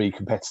order to be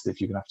competitive,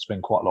 you're going to have to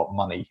spend quite a lot of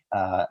money,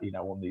 you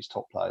know, on these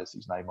top players,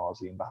 these Neymars,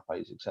 the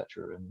Mbappes,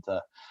 etc. And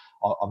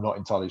I'm not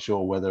entirely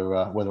sure whether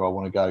I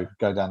want to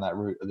go down that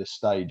route at this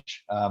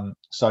stage.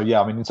 So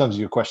yeah, I mean, in terms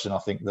of your question, I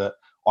think that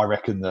I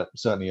reckon that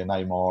certainly a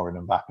Neymar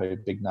and Mbappe, a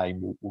big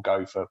name, will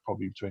go for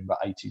probably between about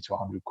 80 to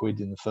 100 quid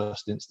in the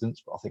first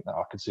instance. But I think that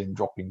I could see him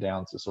dropping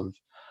down to sort of,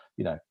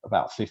 you know,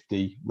 about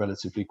 50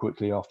 relatively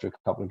quickly after a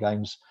couple of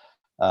games.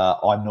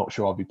 I'm not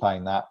sure I'll be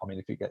paying that. I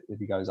mean, if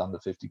he goes under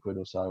 50 quid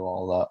or so,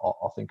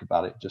 I'll think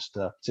about it. Just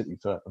particularly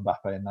for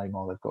Mbappe and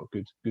Neymar, they've got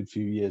a good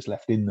few years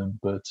left in them.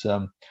 But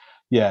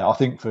yeah, I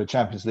think for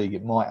Champions League,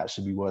 it might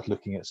actually be worth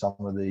looking at some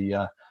of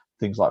the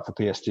things like for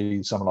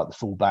PSG, someone like the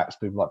fullbacks,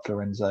 people like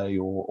Florenzi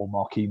or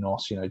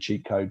Marquinhos, you know,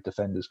 cheat code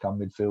defenders come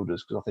midfielders,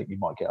 because I think you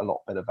might get a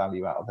lot better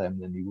value out of them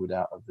than you would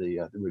out of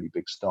the really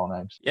big star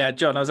names. Yeah,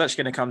 John, I was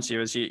actually going to come to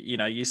you, as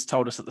you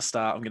told us at the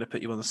start. I'm going to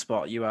put you on the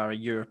spot. You are a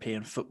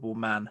European football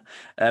man.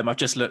 I've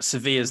just looked.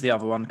 Sevilla's the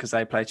other one, because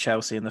they play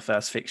Chelsea in the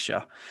first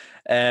fixture.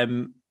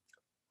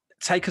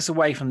 Take us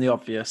away from the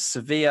obvious.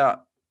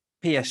 Sevilla,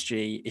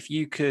 PSG. If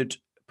you could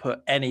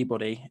put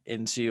anybody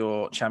into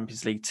your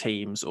Champions League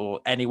teams, or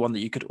anyone that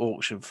you could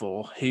auction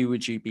for, who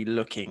would you be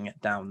looking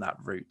down that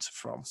route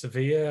from?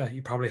 Sevilla,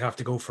 you probably have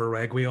to go for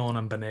Reguilon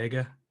and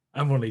Banega.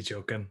 I'm only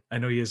joking. I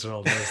know you are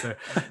all those there.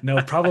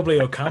 No, probably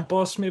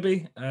Ocampos,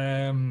 maybe.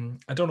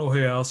 I don't know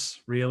who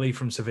else really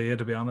from Sevilla,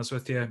 to be honest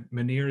with you.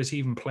 Munir, is he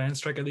even playing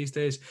striker these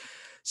days?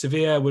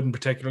 Sevilla I wouldn't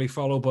particularly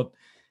follow, but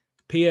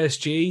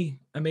PSG,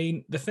 I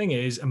mean, the thing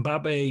is,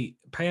 Mbappe,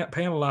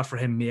 paying a lot for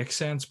him makes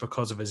sense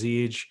because of his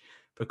age,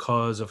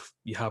 because of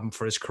you have him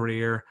for his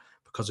career,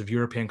 because of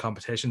European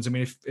competitions. I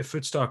mean, if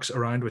Footstock's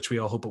around, which we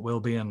all hope it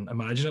will be and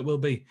imagine it will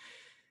be,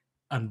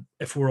 and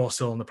if we're all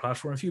still on the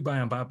platform, if you buy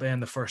Mbappe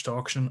in the first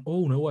auction,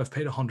 oh no, I've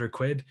paid 100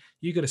 quid,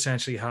 you could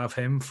essentially have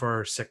him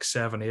for 6,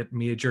 7, 8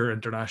 major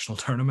international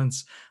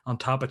tournaments on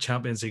top of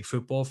Champions League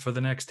football for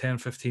the next 10,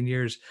 15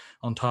 years,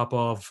 on top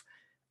of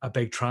a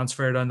big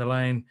transfer down the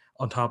line,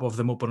 on top of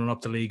them opening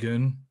up the Ligue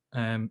 1.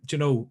 Do you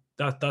know,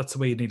 that's the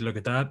way you need to look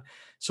at that.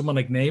 Someone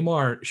like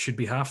Neymar should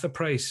be half the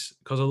price,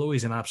 because although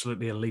he's an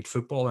absolutely elite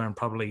footballer and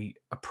probably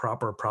a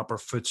proper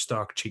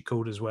Footstock cheat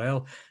code as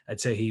well, I'd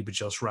say he would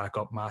just rack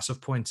up massive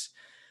points.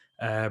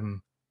 But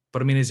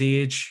I mean, his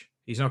age,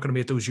 he's not going to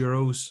be at those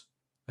Euros.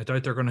 I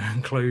doubt they're going to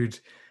include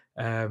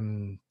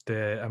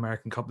the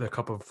American Cup, the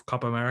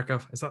Cup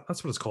America. That's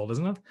what it's called,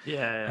 isn't it?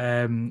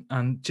 Yeah.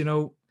 And you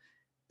know,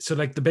 so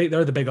like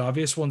they're the big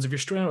obvious ones. If you're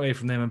straying away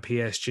from them in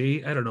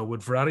PSG, I don't know, would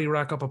Verratti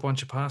rack up a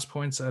bunch of pass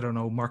points? I don't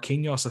know.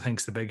 Marquinhos, I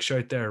think, is the big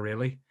shout there,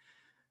 really.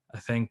 I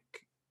think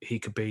he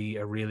could be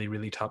a really,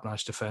 really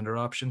top-notch defender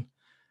option.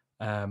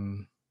 But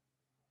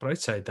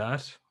outside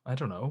that, I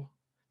don't know.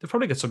 They've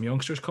probably got some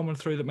youngsters coming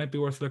through that might be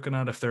worth looking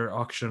at if they're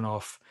auctioning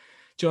off.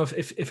 Do you know,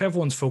 if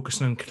everyone's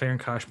focusing on clearing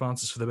cash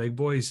balances for the big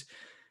boys,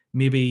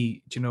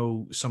 maybe, you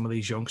know, some of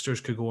these youngsters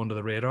could go under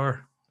the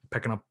radar.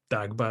 Picking up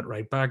Dagba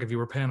right back, if you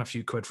were paying a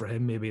few quid for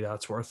him, maybe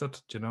that's worth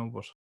it, you know.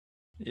 But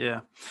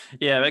Yeah.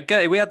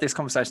 But we had this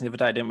conversation the other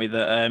day, didn't we?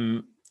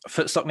 That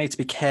Footstock need to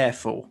be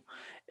careful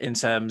in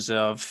terms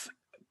of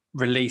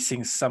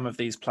releasing some of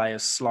these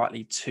players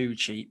slightly too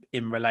cheap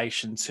in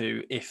relation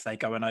to if they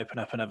go and open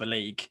up another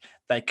league,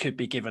 they could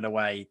be giving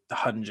away the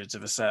hundreds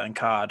of a certain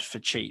card for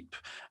cheap.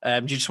 Do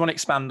you just want to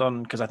expand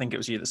on, because I think it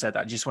was you that said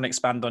that, do you just want to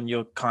expand on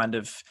your kind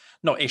of,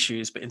 not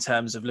issues, but in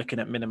terms of looking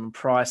at minimum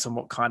price and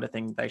what kind of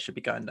thing they should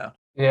be going down?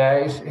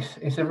 Yeah,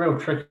 it's a real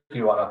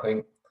tricky one, I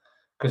think,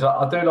 because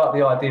I do like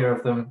the idea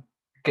of them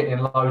getting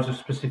loads of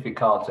specific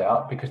cards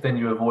out, because then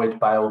you avoid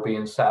Bale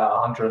being sat at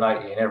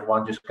 180 and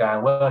everyone just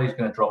going, well, he's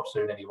going to drop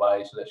soon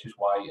anyway, so let's just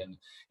wait, and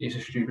it's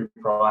a stupid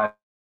price,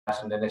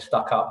 and then they're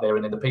stuck up there,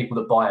 and then the people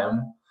that buy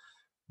them,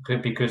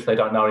 because they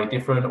don't know any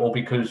different or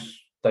because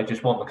they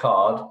just want the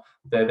card,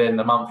 they're then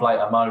a month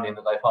later moaning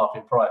that they've halved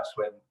in price,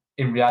 when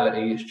in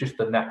reality it's just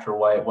the natural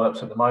way it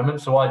works at the moment.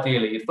 So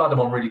ideally, you'd flood them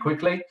on really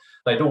quickly,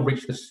 they'd all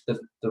reach the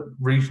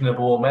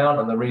reasonable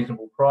amount and the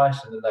reasonable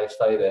price, and then they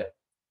stay there.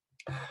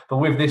 But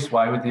with this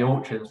way, with the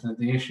auctions,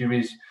 the issue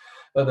is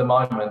at the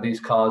moment, these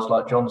cards,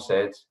 like John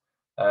said,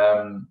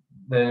 the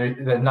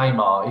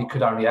Neymar, he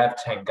could only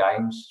have 10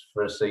 games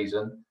for a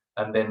season,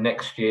 and then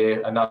next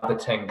year another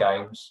 10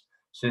 games.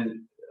 So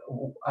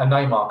a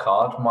Neymar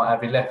card might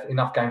have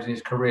enough games in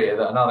his career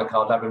that another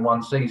card have in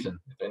one season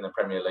in the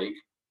Premier League.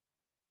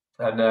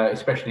 And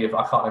especially if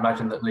I can't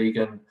imagine that Ligue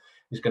 1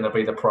 is going to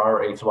be the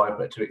priority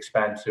to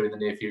expand to in the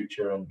near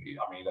future. And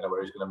I mean, you don't know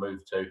where he's going to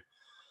move to.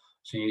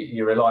 So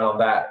you rely on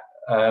that.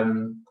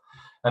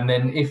 And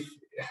then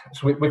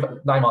with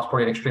Neymar's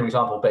probably an extreme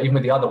example, but even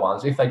with the other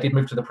ones, if they did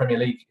move to the Premier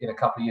League in a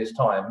couple of years'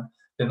 time,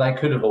 then they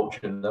could have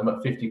auctioned them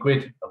at 50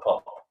 quid a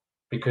pop,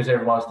 because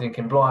everyone's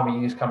thinking,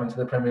 blimey, he's coming to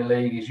the Premier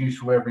League, he's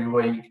useful every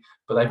week,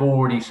 but they've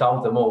already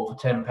sold them all for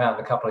 £10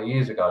 a couple of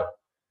years ago.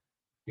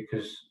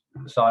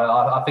 So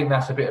I think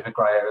that's a bit of a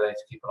grey area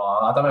to keep an eye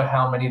on. I don't know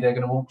how many they're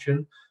going to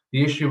auction.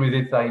 The issue with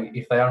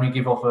if they only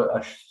give off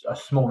a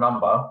small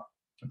number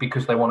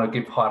because they want to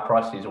give high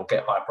prices or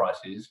get high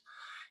prices,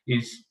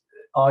 is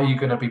are you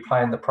going to be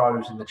playing the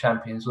pros in the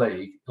Champions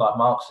League? Like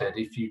Mark said,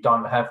 if you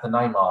don't have the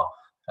Neymar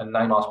and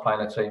Neymar's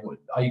playing a team,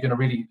 are you going to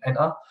really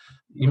enter?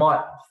 You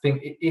might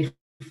think if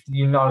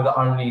you know that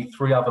only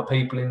 3 other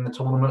people in the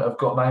tournament have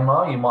got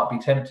Neymar, you might be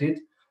tempted.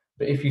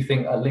 But if you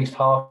think at least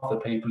half the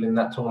people in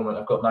that tournament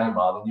have got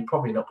Neymar, then you're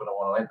probably not going to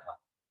want to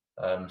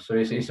enter. So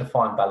it's a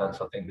fine balance,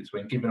 I think,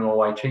 between giving them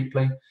away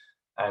cheaply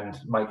and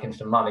making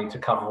some money to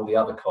cover all the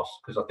other costs.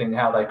 Because I think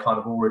how they kind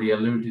of already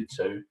alluded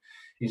to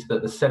is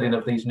that the selling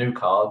of these new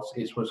cards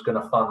is what's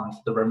going to fund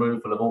the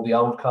removal of all the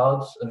old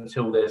cards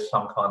until there's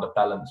some kind of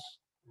balance.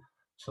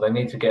 So they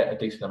need to get a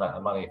decent amount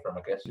of money from,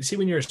 I guess. See,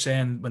 when you're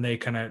saying when they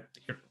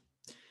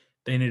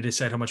need to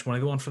decide how much money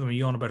they want for them, are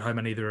you on about how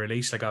many they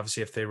release? Like,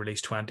 obviously, if they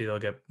release 20, they'll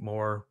get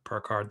more per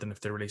card than if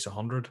they release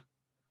 100.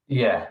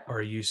 Yeah. Or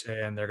are you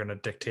saying they're going to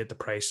dictate the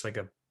price like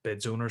a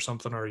bid zone or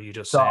something? Or are you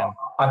just saying?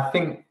 I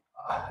think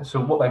so.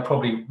 What they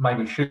probably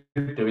maybe should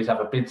do is have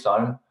a bid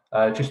zone,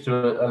 just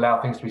to allow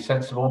things to be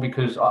sensible.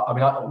 Because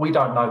we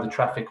don't know the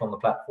traffic on the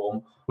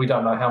platform. We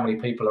don't know how many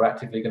people are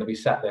actively going to be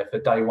sat there for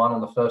day one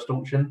on the first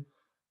auction.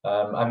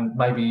 And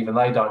maybe even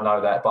they don't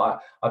know that,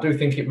 but I do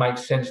think it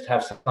makes sense to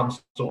have some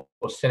sort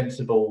of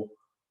sensible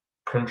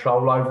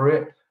control over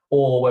it,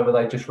 or whether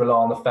they just rely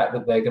on the fact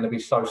that they're going to be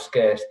so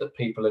scarce that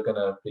people are going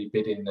to be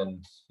bidding.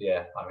 And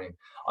yeah,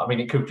 I mean,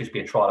 it could just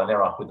be a trial and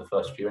error with the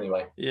first few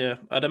anyway. Yeah,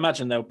 I'd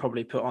imagine they'll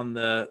probably put on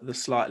the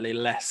slightly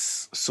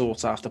less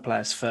sought after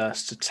players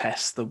first to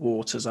test the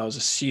waters, I would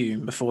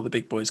assume, before the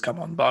big boys come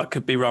on. But I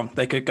could be wrong.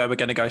 They could we're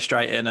going to go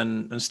straight in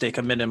and stick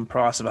a minimum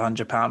price of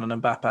 £100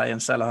 on Mbappe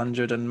and sell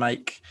 100 and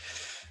make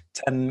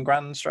 10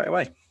 grand straight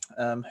away.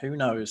 Who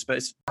knows? But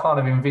it's kind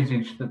of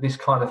envisaged that this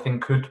kind of thing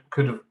could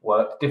have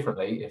worked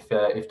differently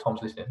if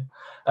Tom's listening.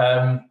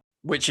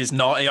 Which is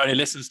not. He only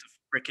listens to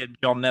freaking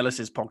John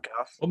Nellis's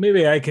podcast. Well,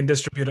 maybe I can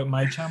distribute it on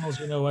my channels.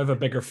 I have a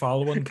bigger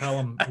following,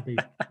 Callum. Maybe.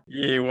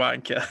 You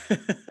wanker.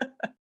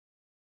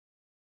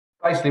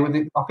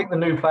 Basically, I think the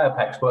new player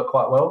packs work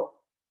quite well,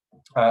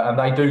 and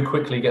they do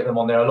quickly get them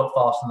on there a lot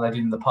faster than they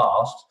did in the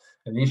past.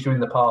 And the issue in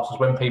the past is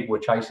when people were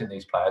chasing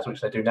these players, which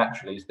they do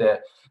naturally, is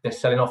they're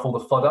selling off all the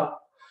fodder.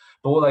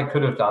 But what they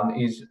could have done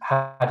is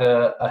had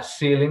a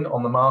ceiling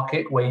on the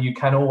market where you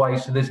can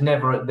always. So there's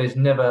never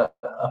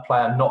a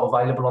player not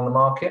available on the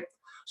market.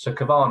 So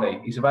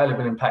Cavani, he's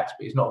available in packs,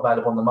 but he's not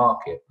available on the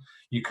market.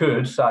 You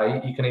could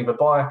say you can either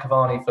buy a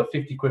Cavani for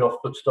 50 quid off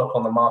Footstock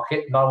on the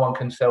market. No one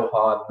can sell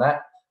higher than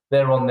that.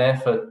 They're on there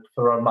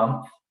for a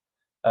month.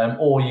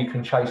 Or you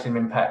can chase him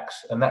in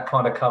packs, and that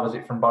kind of covers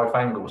it from both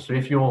angles. So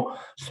if you're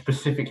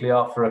specifically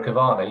after a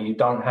Cavani, you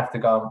don't have to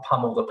go and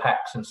pummel the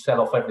packs and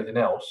sell off everything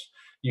else.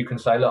 You can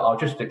say, look, I'll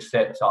just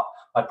accept.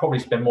 I'd probably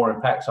spend more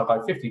in packs. I'll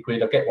go 50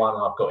 quid, I'll get one,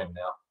 and I've got him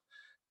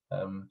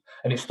now.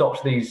 And it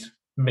stops these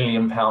 £1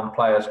 million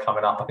players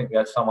coming up. I think we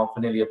had someone for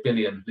nearly £1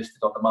 billion listed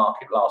on the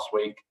market last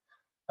week.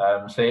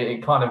 So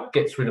it kind of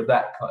gets rid of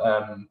that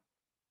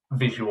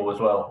visual as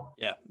well.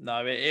 Yeah,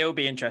 no, it'll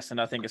be interesting.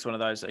 I think it's one of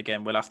those,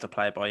 again, we'll have to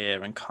play it by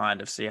ear and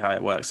kind of see how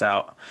it works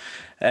out.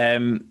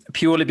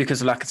 Purely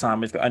because of lack of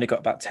time, we've only got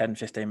about 10,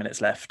 15 minutes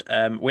left.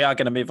 We are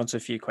going to move on to a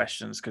few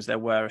questions because there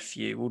were a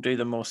few. We'll do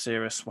the more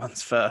serious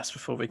ones first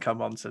before we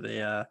come on to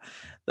the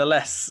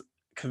less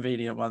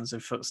convenient ones in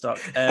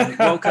Footstock.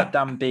 World Cup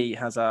Dan B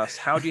has asked,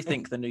 how do you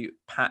think the new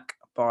pack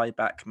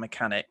buyback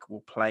mechanic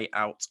will play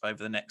out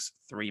over the next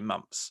 3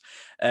 months?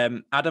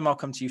 Adam, I'll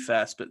come to you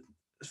first, but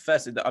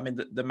firstly, I mean,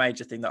 the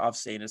major thing that I've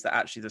seen is that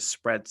actually the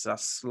spreads are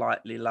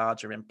slightly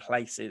larger in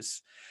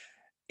places.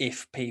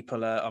 If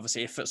people are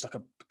obviously, if Footstock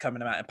are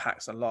coming out in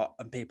packs a lot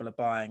and people are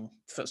buying,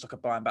 Footstock are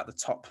buying back the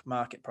top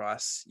market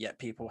price, yet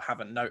people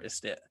haven't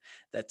noticed it,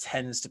 there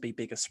tends to be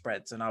bigger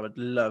spreads. And I would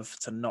love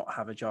to not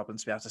have a job and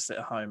to be able to sit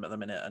at home at the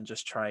minute and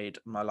just trade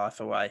my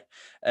life away.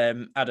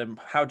 Adam,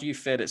 how do you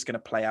feel it's going to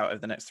play out over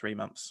the next 3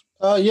 months?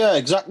 Yeah,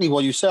 exactly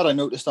what you said. I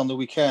noticed on the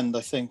weekend,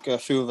 I think a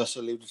few of us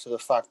alluded to the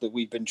fact that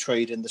we've been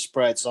trading the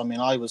spreads. I mean,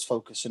 I was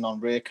focusing on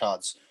rare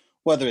cards.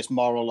 Whether it's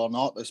moral or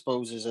not, I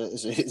suppose,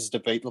 is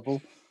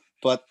debatable.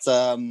 But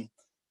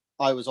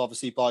I was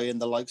obviously buying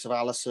the likes of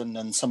Allison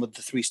and some of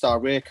the 3-star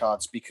rare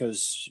cards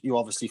because you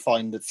obviously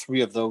find that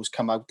 3 of those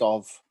come out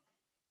of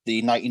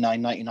the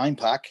 99.99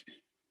 pack.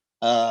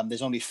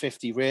 There's only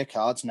 50 rare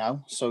cards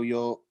now, so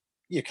you're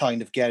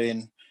kind of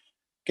getting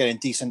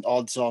decent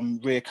odds on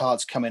rare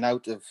cards coming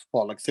out of,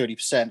 well, like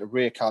 30% of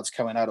rare cards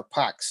coming out of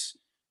packs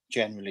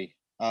generally.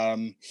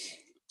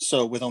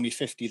 So with only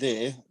 50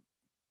 there,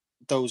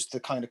 those the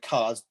kind of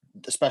cards,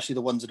 especially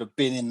the ones that have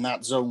been in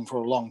that zone for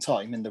a long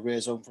time, in the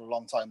rare zone for a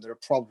long time, that are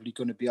probably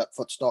going to be at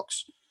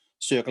Footstock's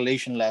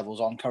circulation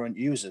levels on current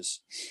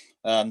users.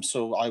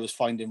 So I was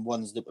finding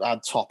ones that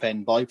had top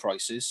end buy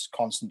prices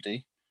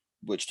constantly,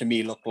 which to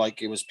me looked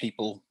like it was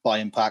people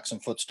buying packs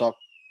and Footstock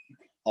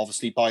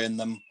obviously buying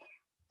them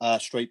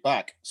straight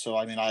back. So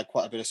I mean, I had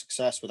quite a bit of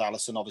success with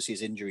Allison. Obviously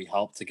his injury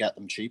helped to get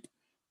them cheap.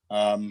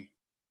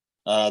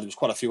 There was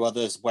quite a few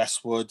others,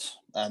 Westwood,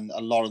 and a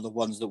lot of the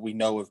ones that we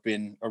know have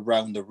been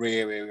around the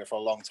rare area for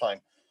a long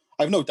time.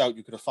 I've no doubt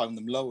you could have found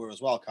them lower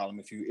as well, Callum,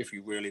 if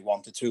you really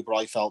wanted to. But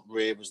I felt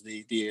rare was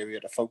the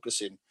area to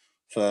focus in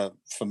for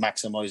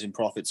maximising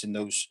profits in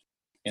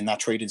that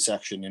trading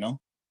section, you know.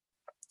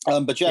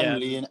 But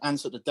generally, in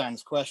answer to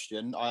Dan's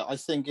question, I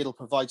think it'll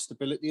provide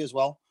stability as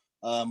well.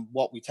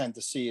 What we tend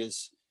to see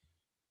is,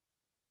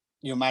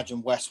 you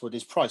imagine Westwood,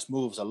 his price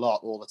moves a lot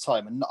all the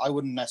time. And I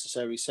wouldn't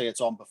necessarily say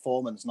it's on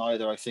performance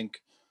neither. I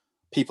think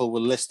people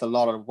will list a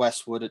lot of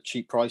Westwood at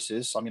cheap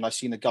prices. I mean, I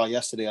seen a guy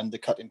yesterday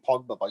undercutting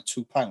Pogba by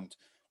 £2.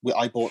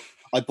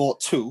 I bought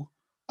 2,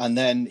 and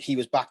then he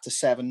was back to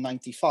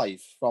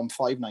 £7.95 from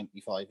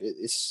 £5.95.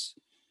 It's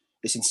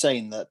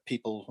insane that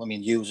people, I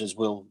mean, users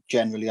will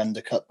generally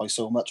undercut by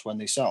so much when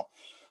they sell.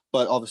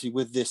 But obviously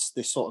with this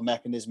sort of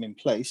mechanism in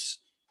place,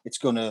 it's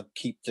going to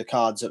keep the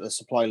cards at a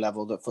supply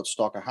level that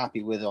Footstock are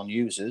happy with on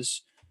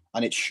users,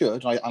 and it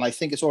should. And I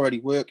think it's already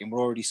working.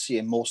 We're already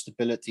seeing more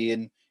stability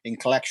in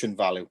collection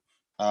value.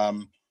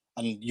 And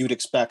you'd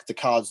expect the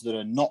cards that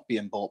are not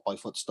being bought by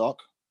Footstock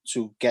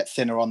to get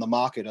thinner on the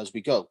market as we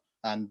go,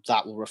 and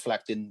that will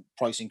reflect in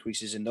price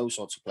increases in those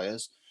sorts of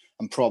players,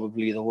 and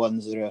probably the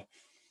ones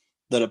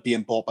that are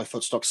being bought by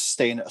Footstock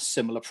staying at a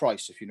similar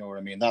price, if you know what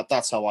I mean.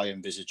 That's how I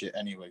envisage it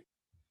anyway.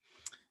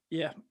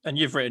 Yeah, and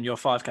you've written your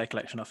 5K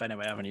collection off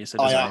anyway, haven't you? So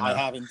I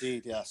have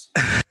indeed, yes.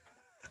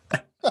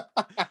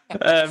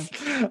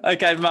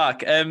 Okay,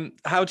 Mark,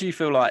 how do you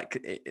feel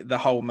like the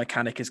whole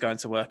mechanic is going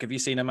to work? Have you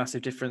seen a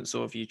massive difference,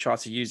 or have you tried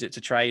to use it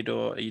to trade,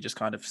 or are you just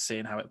kind of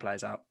seeing how it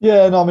plays out?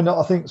 Yeah, no, I mean,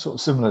 I think sort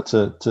of similar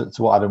to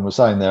what Adam was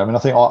saying there. I mean, I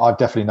think I've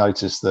definitely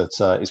noticed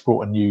that it's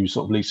brought a new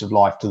sort of lease of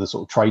life to the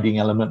sort of trading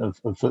element of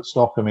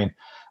Footstock. I mean,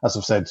 as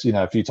I've said,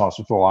 a few times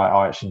before,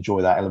 I actually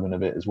enjoy that element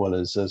of it as well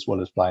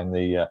as playing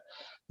the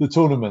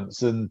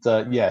tournaments. And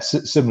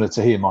similar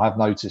to him, I have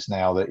noticed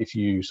now that if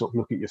you sort of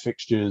look at your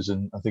fixtures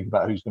and think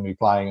about who's going to be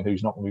playing and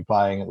who's not going to be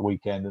playing at the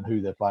weekend, and who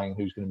they're playing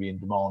and who's going to be in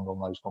demand on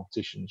those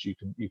competitions, you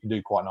can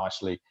do quite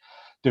nicely,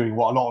 doing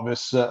what a lot of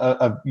us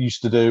are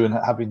used to do and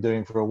have been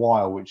doing for a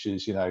while, which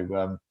is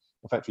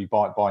effectively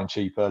buying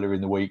cheap earlier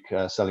in the week,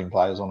 selling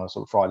players on a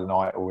sort of Friday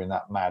night or in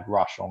that mad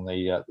rush on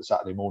the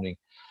Saturday morning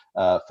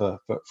for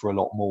a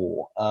lot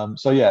more.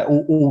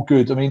 All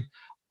good. I mean,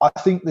 I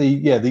think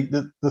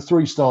the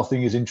 3-star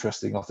thing is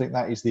interesting. I think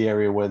that is the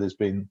area where there's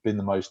been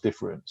the most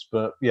difference.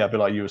 But yeah, a bit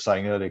like you were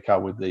saying earlier,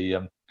 Cal, with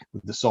the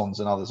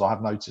Sons and others, I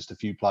have noticed a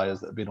few players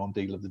that have been on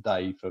deal of the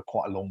day for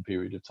quite a long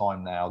period of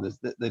time now.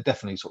 They're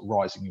definitely sort of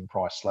rising in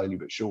price slowly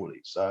but surely.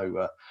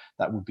 So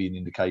that would be an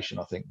indication,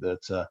 I think,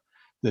 that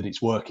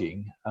it's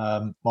working.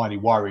 My only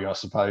worry, I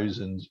suppose,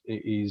 and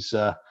it is,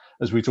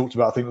 as we talked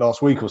about, I think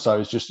last week or so,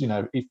 is just,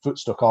 if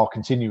Footstock are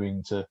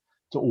continuing to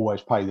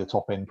always pay the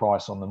top end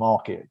price on the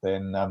market,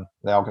 then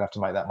they are going to have to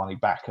make that money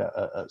back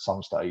at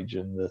some stage,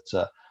 and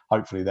that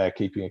hopefully they're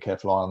keeping a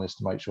careful eye on this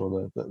to make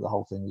sure that the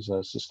whole thing is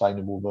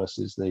sustainable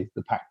versus the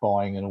pack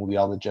buying and all the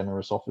other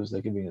generous offers they're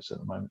giving us at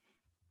the moment.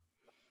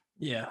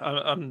 Yeah,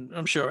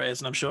 I'm sure it is,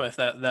 and I'm sure if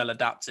they'll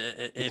adapt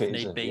it if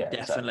need be,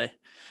 definitely. Exactly.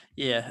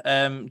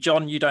 Yeah.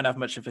 John, you don't have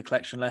much of a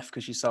collection left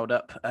because you sold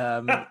up.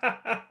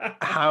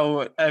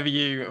 How are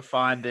you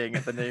finding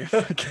the new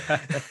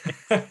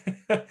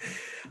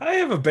I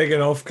have a big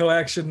enough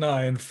collection now,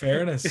 in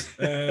fairness.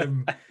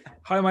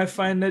 How am I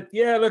finding it?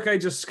 Yeah, look, I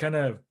just kind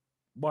of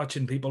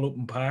watching people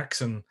open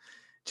packs and,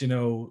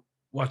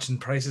 watching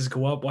prices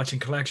go up, watching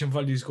collection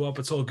values go up.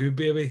 It's all good,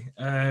 baby.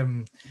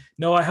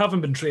 No, I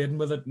haven't been trading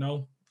with it.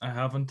 No, I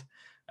haven't.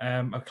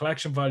 My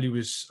collection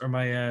value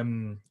my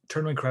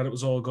tournament credit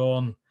was all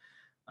gone.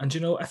 And,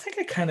 I think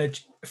I kind of,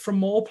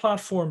 from all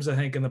platforms, I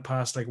think in the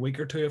past week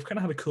or two, I've kind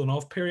of had a cooling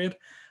off period.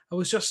 I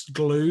was just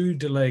glued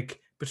to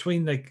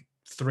between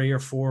 3 or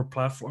 4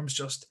 platforms,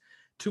 just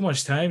too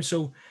much time.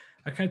 So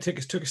I kind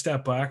of took a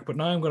step back, but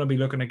now I'm going to be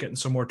looking at getting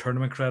some more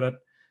tournament credit,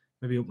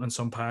 maybe opening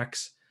some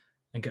packs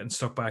and getting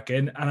stuck back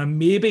in. And I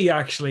maybe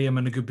actually am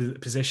in a good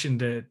position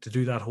to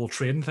do that whole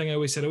trading thing. I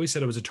always said I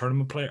was a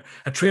tournament player,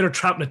 a trader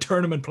trapped in a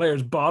tournament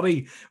player's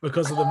body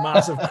because of the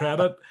massive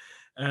credit.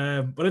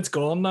 But it's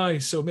gone now.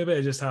 So maybe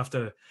I just have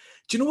to.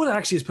 Do you know what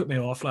actually has put me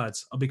off,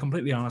 lads? I'll be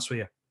completely honest with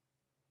you.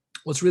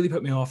 What's really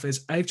put me off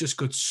is I've just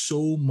got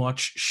so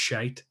much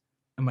shite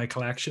in my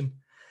collection.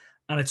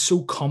 And it's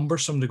so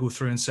cumbersome to go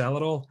through and sell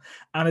it all.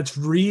 And it's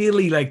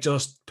really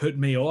just put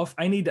me off.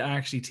 I need to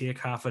actually take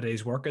half a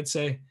day's work, I'd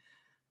say,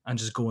 and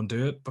just go and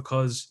do it,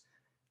 because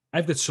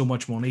I've got so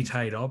much money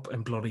tied up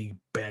in bloody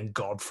Ben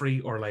Godfrey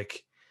or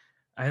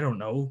I don't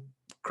know,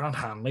 Grant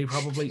Hanley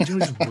probably. Do you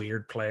know, just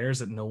weird players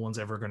that no one's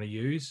ever going to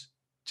use?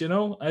 Do you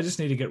know? I just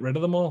need to get rid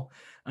of them all.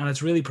 And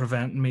it's really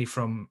preventing me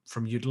from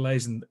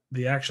utilizing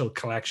the actual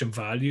collection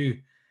value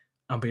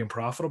and being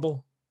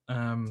profitable.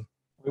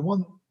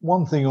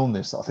 One thing on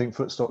this that I think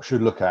Footstock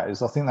should look at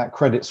is I think that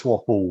credit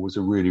swap all was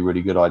a really,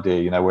 really good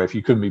idea, where if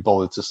you couldn't be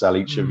bothered to sell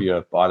each of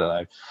your, I don't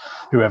know,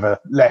 whoever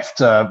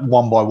left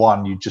one by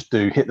one, you just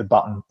hit the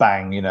button,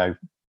 bang,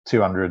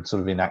 200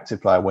 sort of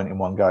inactive player went in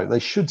one go. They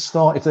should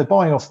start, if they're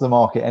buying off the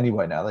market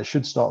anyway now, they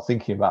should start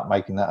thinking about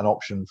making that an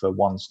option for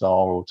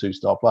 1-star or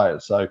 2-star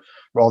players. So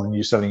rather than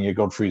you selling your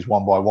Godfreys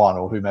one by one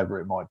or whomever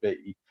it might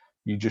be,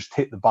 you just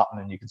hit the button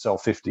and you can sell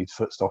 50 to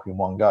Footstock in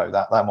one go.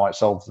 That might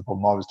solve the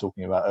problem I was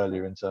talking about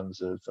earlier in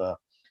terms of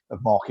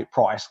market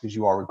price, because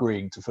you are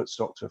agreeing to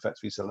Footstock to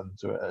effectively sell them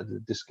to a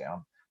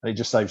discount. And it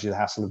just saves you the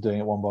hassle of doing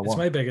it one by one. It's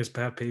my biggest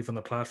pet peeve on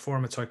the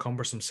platform. It's how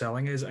cumbersome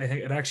selling is. I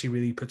think it actually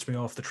really puts me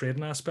off the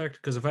trading aspect,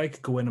 because if I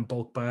could go in and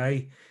bulk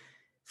buy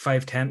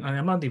 5, 10, and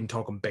I'm not even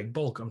talking big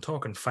bulk, I'm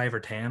talking 5 or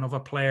 10 of a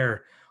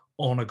player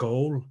on a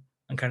goal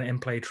and kind of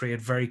in-play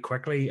trade very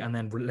quickly and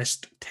then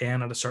list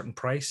 10 at a certain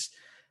price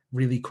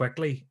really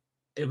quickly,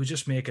 it would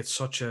just make it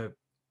so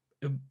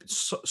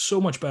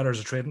much better as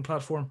a trading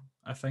platform,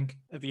 I think.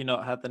 Have you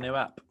not had the new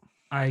app?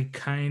 I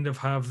kind of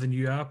have the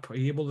new app. Are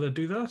you able to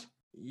do that?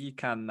 You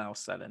can now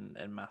sell in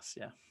mass,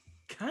 yeah.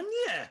 Can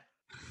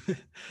you?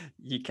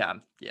 You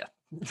can, yeah.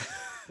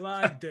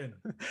 Flagged in.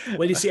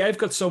 Well, you see, I've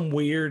got some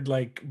weird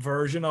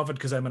version of it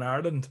because I'm in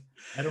Ireland.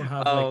 I don't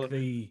have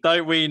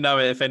Don't we know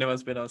it? If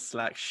anyone's been on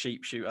Slack,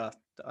 sheep shooter,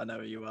 I know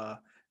who you are.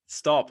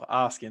 Stop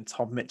asking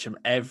Tom Mitchum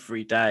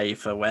every day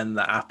for when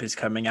the app is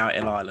coming out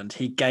in Ireland.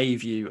 He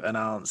gave you an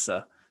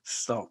answer.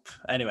 Stop.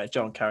 Anyway,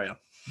 John, carry on.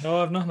 No, I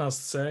have nothing else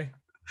to say.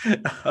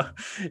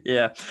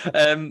 Yeah.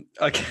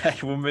 Okay,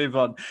 we'll move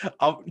on.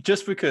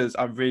 Just because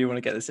I really want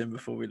to get this in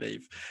before we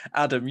leave.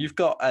 Adam, you've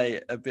got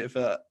a bit of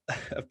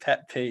a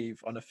pet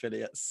peeve on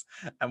affiliates,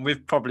 and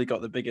we've probably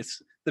got the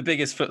biggest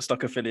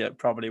Footstock affiliate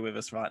probably with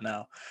us right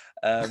now.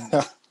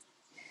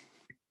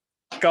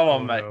 Go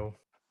on, mate. No.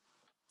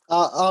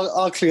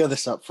 I'll clear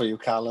this up for you,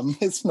 Callum.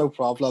 It's no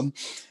problem.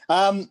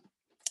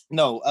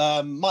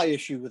 My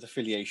issue with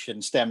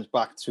affiliation stems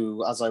back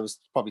to, as I was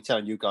probably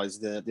telling you guys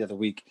the other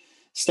week,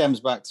 stems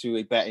back to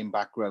a betting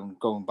background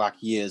going back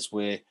years,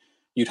 where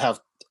you'd have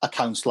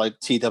accounts like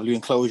TW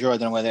Enclosure. I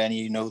don't know whether any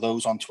of you know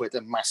those on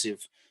Twitter.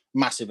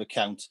 Massive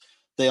account.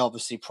 They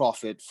obviously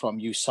profit from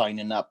you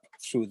signing up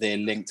through their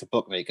link to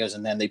bookmakers,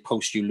 and then they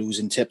post you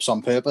losing tips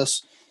on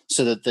purpose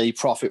so that they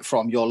profit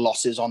from your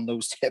losses on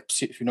those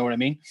tips, if you know what I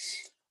mean.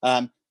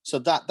 So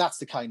that's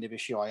the kind of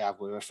issue I have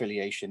with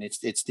affiliation. It's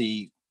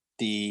the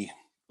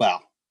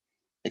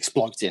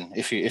exploiting,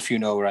 if you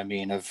know what I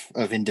mean,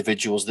 of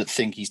individuals that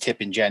think he's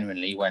tipping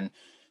genuinely when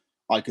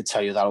I could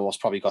tell you that horse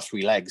probably got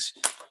 3 legs,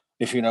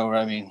 if you know what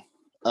I mean.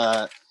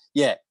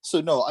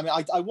 So no, I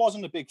mean, I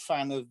wasn't a big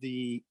fan of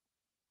the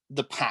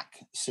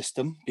pack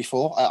system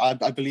before.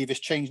 I believe it's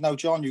changed now,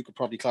 John. You could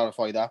probably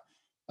clarify that.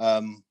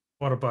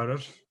 What about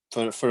it?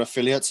 For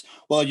affiliates?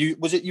 Well,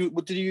 did you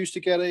used to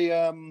get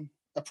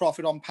a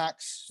profit on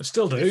packs? I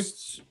still do.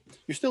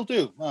 You still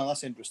do? Oh,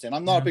 that's interesting.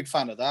 I'm not a big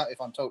fan of that, if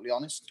I'm totally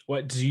honest.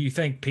 What do you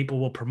think people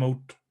will promote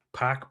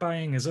pack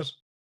buying, is it?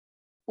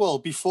 Well,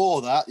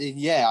 before that,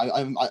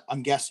 yeah,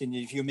 I'm guessing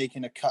if you're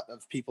making a cut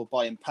of people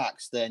buying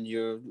packs, then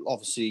you're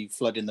obviously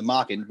flooding the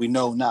market. We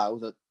know now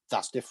that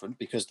that's different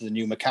because of the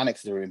new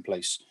mechanics that are in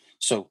place.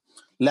 So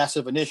less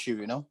of an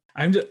issue,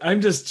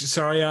 I'm just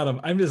sorry,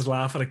 Adam. I'm just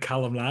laughing at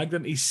Callum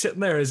Lagden. He's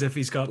sitting there as if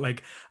he's got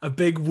a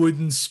big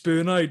wooden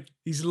spoon out.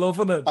 He's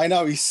loving it. I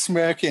know, he's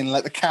smirking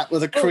like the cat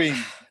with the cream.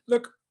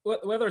 Look,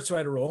 whether it's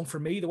right or wrong, for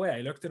me, the way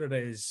I looked at it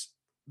is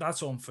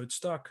that's on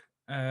Footstock.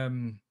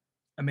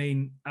 I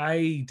mean,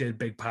 I did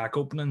big pack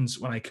openings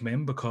when I came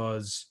in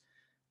because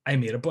I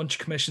made a bunch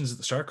of commissions at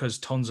the start because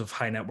tons of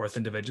high net worth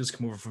individuals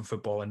come over from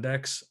Football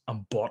Index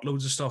and bought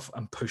loads of stuff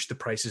and pushed the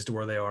prices to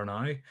where they are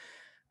now.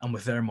 And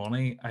with their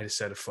money, I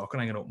decided, fuck it,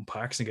 I'm going to open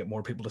packs and get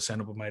more people to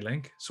sign up with my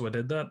link. So I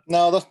did that.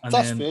 No,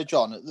 that's fair,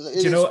 John. And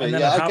then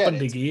it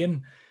happened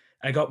again.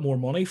 I got more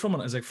money from it.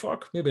 I was like,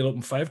 fuck, maybe I'll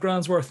open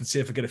 $5,000 worth and see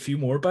if I get a few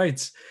more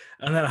bites.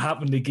 And then it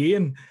happened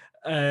again.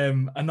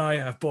 And now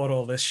I've bought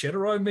all this shit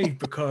around me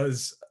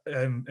because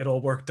it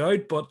all worked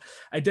out. But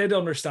I did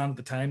understand at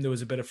the time there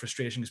was a bit of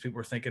frustration because people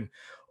were thinking,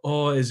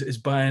 oh, is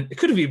buying, it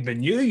could have even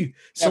been you.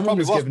 Someone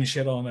was giving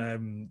shit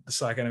on the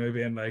Slack anyway,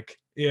 being like,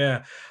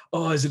 yeah,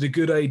 oh, is it a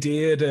good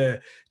idea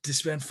to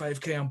spend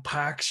 5K on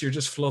packs? You're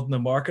just flooding the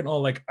market and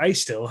all. Like, I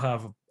still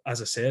have,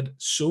 as I said,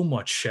 so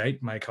much shite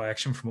in my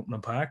collection from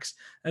opening packs.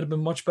 It'd have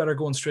been much better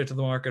going straight to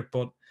the market.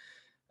 But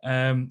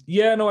I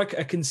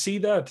can see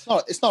that.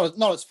 It's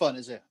not as fun,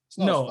 is it?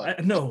 No.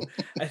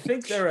 I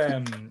think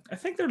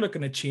they're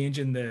looking at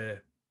changing the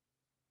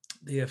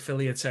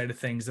affiliate side of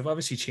things. They've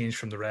obviously changed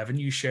from the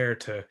revenue share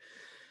to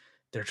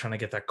they're trying to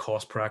get that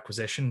cost per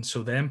acquisition.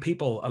 So then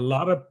a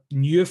lot of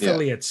new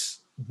affiliates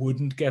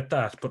wouldn't get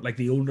that, but like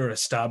the older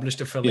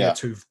established affiliates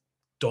who've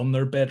done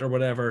their bit or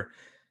whatever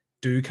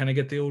do kind of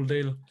get the old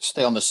deal.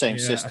 Stay on the same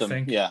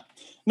system. Yeah.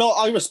 No,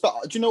 I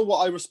respect. Do you know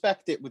what? I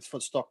respect it with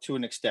Footstock to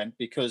an extent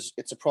because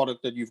it's a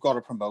product that you've got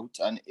to promote,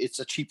 and it's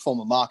a cheap form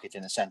of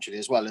marketing essentially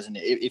as well, isn't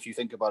it? If you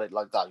think about it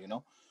like that,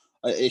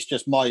 it's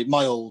just my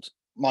old,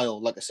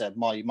 like I said,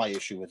 my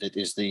issue with it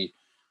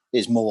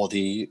is more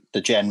the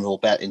general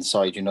betting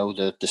side.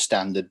 The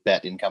standard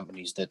betting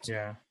companies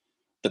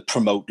that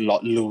promote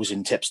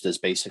losing tipsters.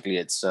 Basically,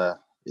 it's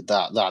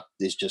that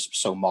is just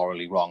so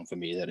morally wrong for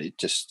me that it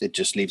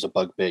just leaves a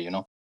bugbear.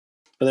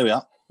 But there we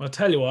are. I'll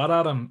tell you what,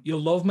 Adam,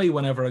 you'll love me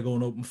whenever I go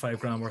and open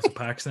 $5,000 worth of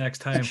packs next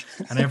time.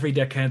 And every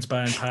dickhead's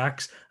buying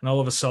packs, and all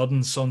of a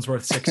sudden, Sun's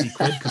worth 60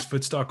 quid because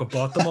Footstock have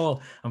bought them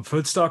all, and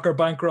Footstock are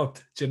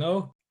bankrupt. Do you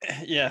know?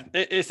 Yeah,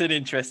 it's an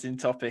interesting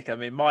topic. I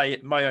mean, my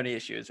only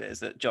issue is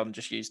that John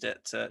just used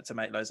it to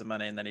make loads of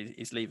money, and then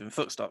he's leaving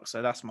Footstock.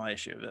 So that's my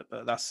issue with it.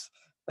 But that's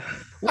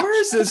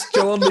where is this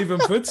John leaving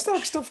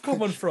Footstock stuff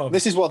coming from?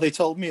 This is what they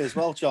told me as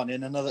well, John,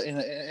 in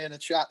a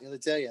chat the other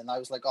day, and I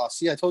was like, "Oh,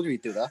 see, I told you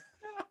he'd do that."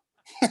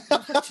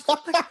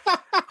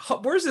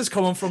 Where's this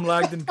coming from,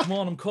 Lagden? Come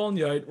on, I'm calling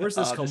you out. Where's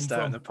this coming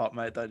from? In the pot,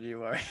 mate. Don't you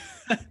worry.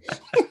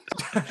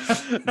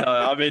 No,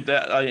 I mean,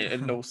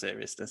 in all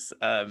seriousness,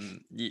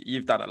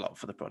 you've done a lot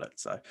for the product,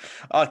 so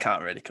I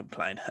can't really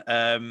complain.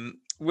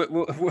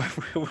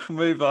 We'll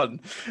move on.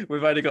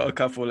 We've only got a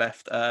couple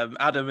left.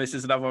 Adam, this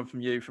is another one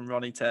from you, from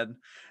Ronnie 10.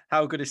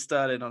 How good is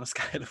Sterling on a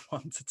scale of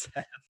 1 to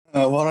 10?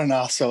 Oh, what an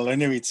arsehole. I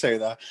knew he'd say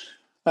that.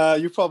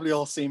 You've probably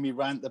all seen me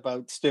rant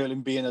about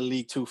Sterling being a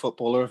League Two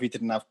footballer if he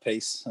didn't have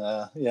pace.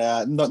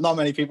 Not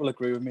many people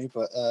agree with me,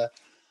 but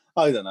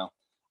I don't know.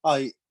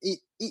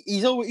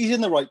 He's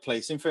in the right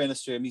place. In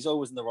fairness to him, he's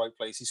always in the right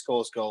place. He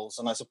scores goals,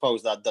 and I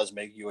suppose that does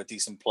make you a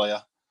decent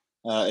player.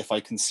 If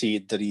I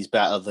concede that he's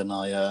better than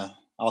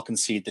I'll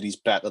concede that he's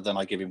better than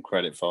I give him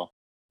credit for.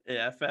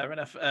 Yeah, fair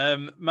enough.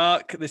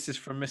 Mark, this is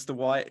from Mr.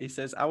 White. He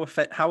says,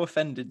 "How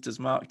offended does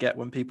Mark get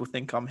when people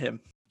think I'm him?"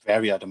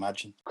 Very, I'd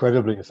imagine.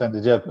 Incredibly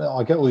offended. Yeah,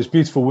 I get all these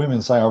beautiful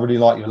women saying, "I really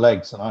like your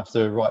legs," and I have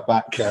to write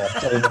back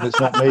telling them it's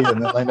not me,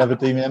 and then they never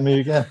DM me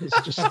again. It's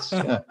just,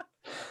 I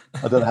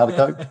don't know how to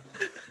cope.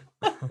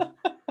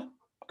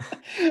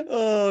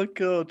 Oh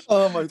God!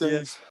 Oh my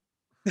days.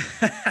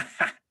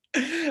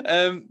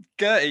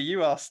 Gertie,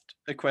 you asked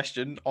a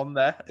question on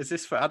there. Is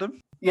this for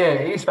Adam? Yeah,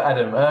 it is for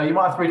Adam. You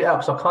might have to read it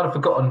out because I've kind of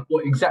forgotten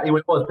exactly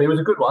what it was, but it was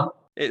a good one.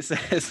 It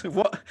says,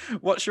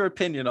 what's your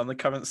opinion on the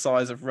current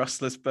size of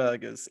Rustler's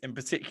burgers, in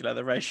particular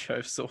the ratio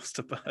of sauce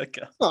to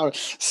burger?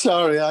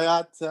 Sorry, I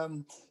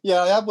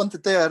had one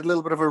today. I had a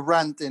little bit of a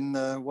rant in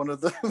one of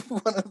the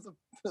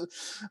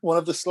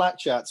Slack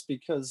chats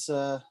because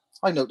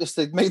I noticed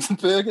they'd made the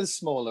burgers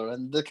smaller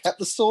and they kept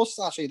the sauce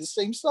sachet the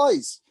same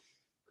size.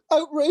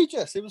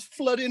 Outrageous! It was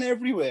flooding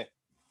everywhere.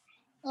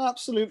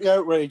 Absolutely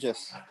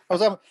outrageous.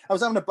 I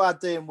was having a bad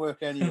day in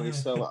work anyway,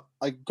 so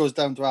I goes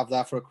down to have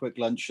that for a quick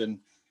lunch, and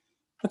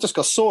I just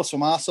got sauce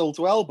from arsehole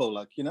to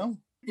elbow,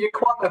 You're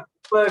quite a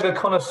burger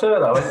connoisseur,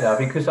 though,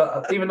 aren't you? Because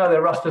even though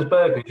they're Rustler's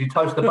burgers, you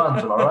toast the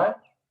buns, am I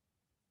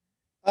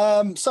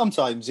right?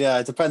 Sometimes, yeah.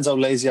 It depends how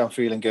lazy I'm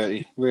feeling,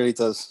 Gertie. Really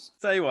does.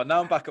 Tell you what,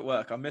 now I'm back at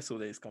work, I miss all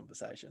these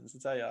conversations. I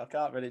tell you, I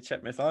can't really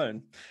check my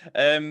phone.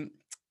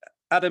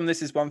 Adam,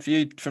 this is one for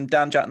you from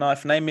Dan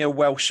Jackknife. Name me a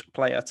Welsh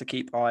player to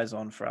keep eyes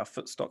on for our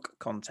Footstock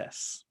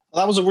contests.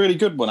 That was a really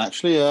good one,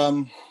 actually.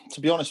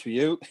 To be honest with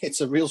you, it's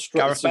a real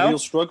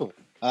struggle.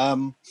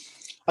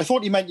 I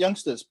thought he meant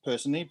youngsters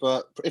personally,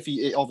 but if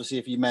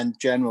he meant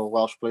general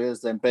Welsh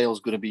players, then Bale's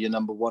going to be your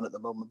number one at the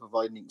moment,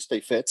 providing he can stay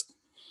fit.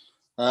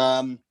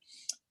 In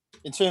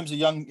terms of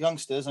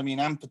youngsters, I mean,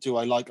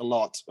 Ampadu I like a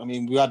lot. I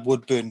mean, we had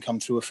Woodburn come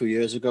through a few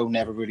years ago,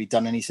 never really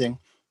done anything.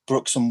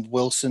 Brooks and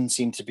Wilson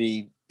seem to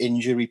be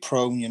injury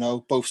prone. You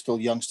know, both still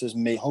youngsters.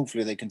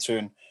 Hopefully they can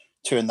turn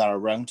that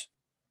around.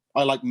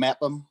 I like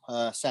Mepham,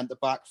 centre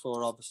back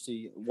for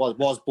obviously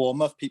was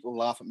Bournemouth. People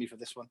laugh at me for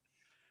this one,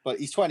 but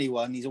he's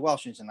 21. He's a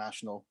Welsh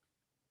international.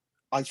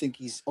 I think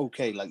he's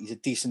okay. Like, he's a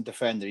decent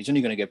defender. He's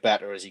only going to get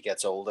better as he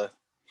gets older.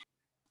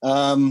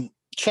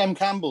 Chem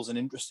Campbell's an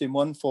interesting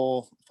one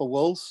for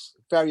Wolves.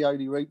 Very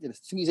highly rated. I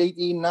think he's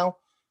 18 now.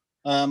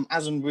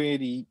 Hasn't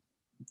really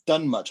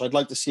done much. I'd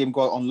like to see him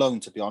go out on loan,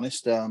 to be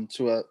honest,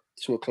 to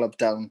a club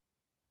down,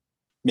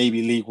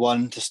 maybe League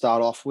One to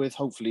start off with.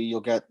 Hopefully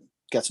you'll get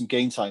some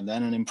game time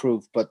then and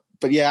improve. But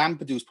yeah,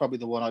 Ampadu is probably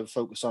the one I would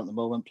focus on at the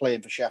moment,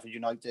 playing for Sheffield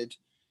United.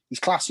 He's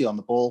classy on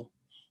the ball.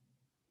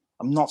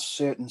 I'm not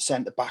certain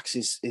centre-back's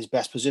his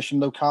best position,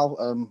 though,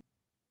 Cal.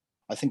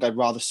 I think I'd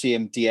rather see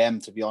him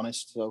DM, to be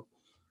honest. So,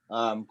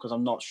 because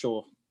I'm not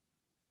sure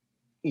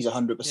he's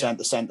 100%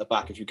 the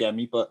centre-back, if you get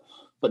me. But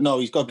no,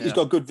 he's got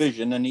good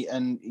vision, and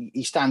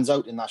he stands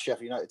out in that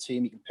Sheffield United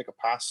team. He can pick a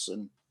pass,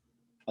 and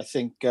I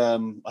think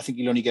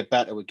he'll only get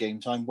better with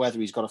game time. Whether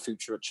he's got a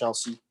future at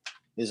Chelsea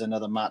is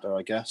another matter,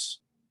 I guess.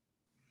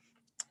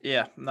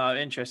 Yeah, no,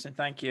 interesting.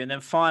 Thank you. And then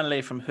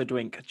finally from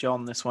Hoodwink,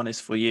 John, this one is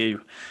for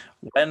you.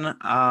 When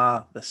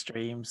are the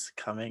streams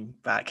coming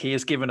back? He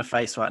is giving a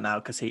face right now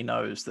because he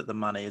knows that the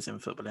money is in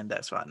Football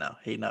Index right now.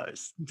 He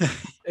knows.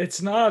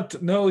 It's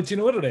not. No, do you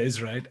know what it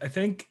is, right? I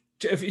think,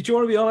 do you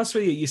want to be honest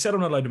with you? You said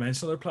I'm not allowed to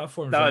mention other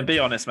platforms. No, right? be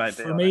honest, mate.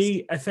 For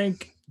me, I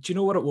think, do you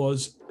know what it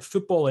was?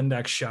 Football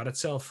Index shot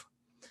itself.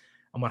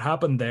 And what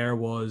happened there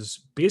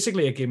was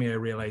basically it gave me a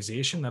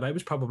realization that I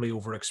was probably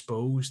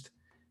overexposed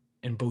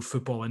in both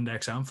Football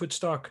Index and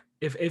Footstock.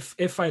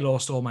 If I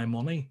lost all my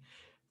money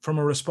from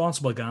a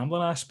responsible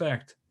gambling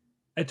aspect,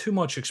 I had too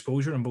much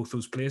exposure in both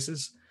those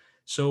places.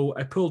 So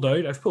I pulled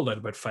out. I've pulled out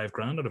about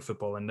 $5,000 out of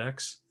Football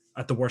Index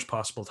at the worst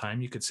possible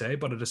time, you could say.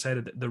 But I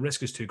decided that the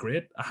risk is too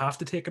great. I have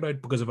to take it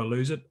out because if I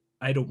lose it,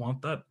 I don't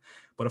want that.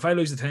 But if I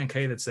lose the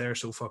 10K that's there,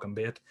 so fucking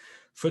be it.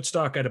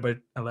 Footstock at about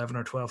 11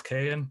 or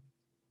 12K in,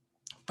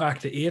 back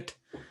to 8.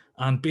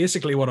 And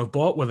basically what I've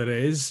bought with it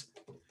is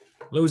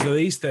loads of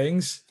these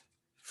things,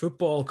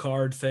 football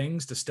card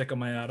things to stick on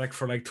my attic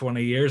for like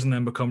 20 years and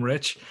then become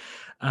rich.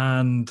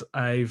 And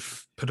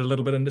I've put a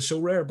little bit into So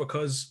Rare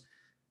because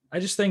I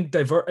just think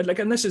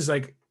and this is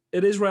like,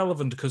 it is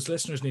relevant because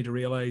listeners need to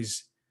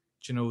realize,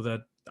 you know,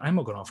 that I'm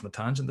not going off on a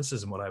tangent. This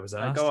isn't what I was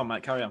asked. Go on,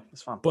 mate. Carry on.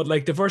 It's fun. But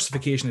like,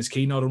 diversification is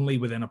key, not only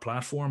within a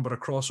platform, but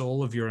across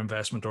all of your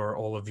investment or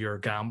all of your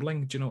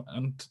gambling, you know,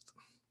 and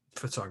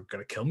it's not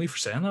going to kill me for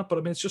saying that, but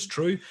I mean, it's just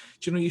true.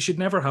 You know, you should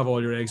never have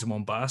all your eggs in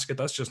one basket.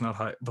 That's just not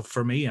how, but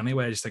for me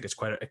anyway, I just think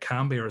it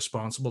can be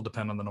irresponsible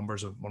depending on the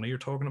numbers of money you're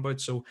talking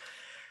about. So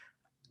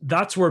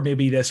that's where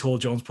maybe this whole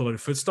Jones pull out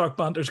of Footstock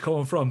banter's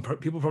coming from.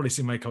 People probably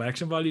see my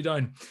collection value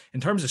down. In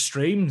terms of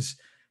streams,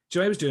 you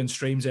know, I was doing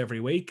streams every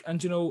week,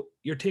 and you know,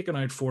 you're taking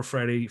out 4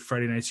 Friday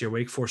nights of your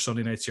week, 4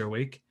 Sunday nights of your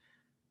week,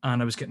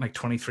 and I was getting like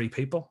 23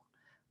 people,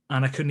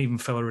 and I couldn't even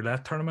fill a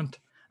roulette tournament,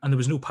 and there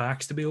was no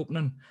packs to be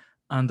opening,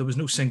 and there was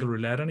no single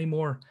roulette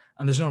anymore,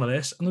 and there's none of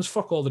this, and there's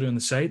fuck all to do on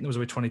the site, and there was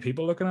about 20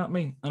 people looking at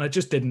me, and it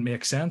just didn't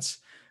make sense.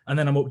 And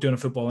then I'm up doing a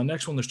Football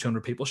Index one, there's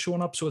 200 people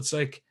showing up, so it's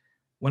like,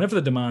 whenever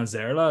the demand's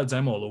there, lads,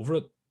 I'm all over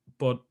it,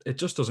 but it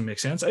just doesn't make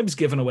sense. I was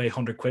giving away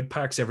 100 quid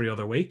packs every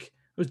other week.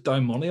 I was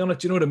down money on it,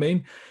 do you know what I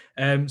mean?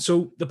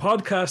 So the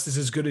podcast is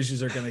as good as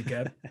you're going to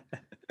get.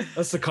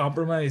 That's the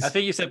compromise. I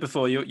think you said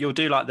before you'll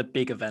do like the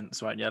big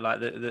events, won't you? Like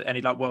the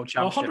any like world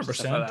championships, 100%.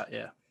 Stuff like that,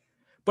 yeah.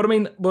 But I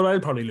mean, what I'll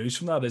probably lose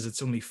from that is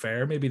it's only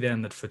fair maybe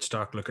then that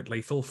Footstock look at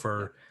Lethal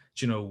for,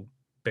 you know,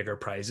 bigger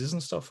prizes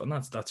and stuff, and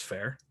that's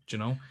fair, you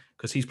know,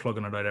 because he's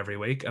plugging it out every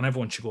week, and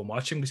everyone should go and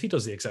watch him because he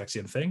does the exact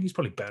same thing. He's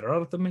probably better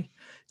at it than me,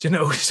 you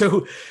know.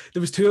 So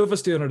there was 2 of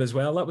us doing it as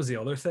well. That was the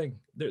other thing.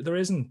 There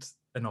isn't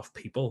enough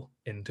people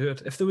into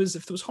it. If there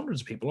was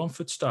hundreds of people on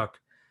Footstock,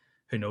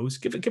 who knows?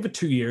 Give it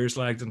 2 years,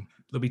 Lagden.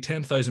 There'll be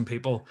 10,000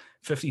 people,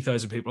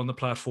 50,000 people on the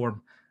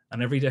platform,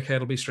 and every decade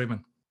will be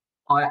streaming.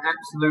 I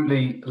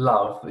absolutely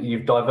love that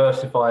you've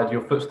diversified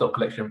your Footstock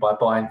collection by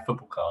buying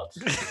football cards.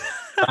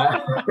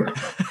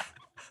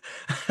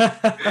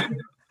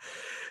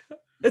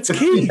 It's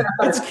key.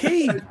 It's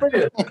key. It's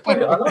brilliant.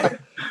 I love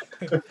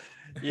it.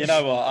 You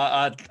know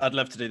what? I'd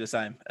love to do the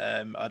same.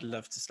 I'd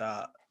love to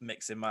start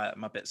mixing my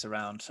bits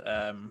around.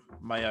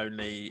 My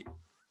only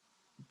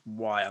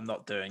why I'm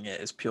not doing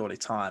it is purely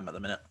time at the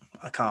minute.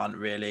 I can't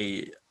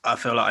really. I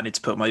feel like I need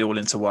to put my all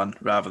into one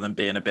rather than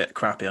being a bit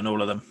crappy on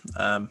all of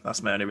them.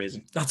 That's my only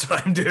reason. That's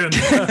what I'm doing.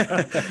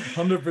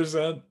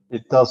 100%.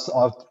 It does.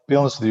 I'll be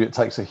honest with you, it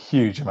takes a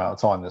huge amount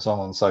of time. This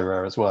on So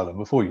Rare as well, and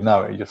before you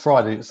know it, your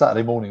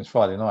Saturday mornings,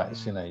 Friday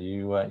nights. You know,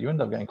 you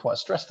end up getting quite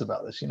stressed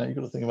about this. You know, you've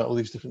got to think about all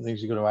these different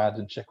things you've got to add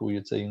and check all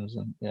your teams,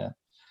 and yeah.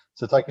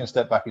 So taking a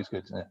step back is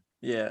good, isn't it?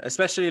 Yeah,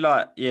 especially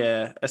like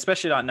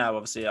now.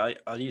 Obviously, I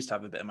used to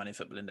have a bit of money in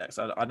Football Index.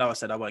 I know I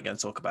said I won't go and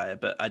talk about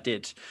it, but I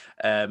did.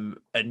 And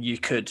you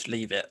could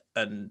leave it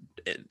and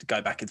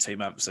go back in 2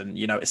 months, and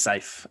it's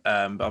safe.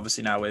 But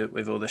obviously now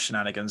with all the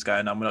shenanigans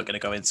going on, we're not going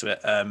to go into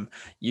it.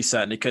 You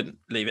certainly couldn't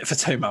leave it for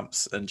 2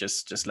 months and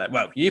just let.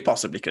 Well, you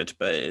possibly could,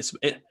 but it's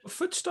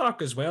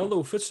Footstock as well,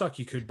 though. Footstock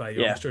you could buy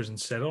youngsters and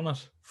sit on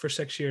it for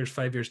 6 years,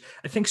 5 years.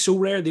 I think so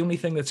rare. The only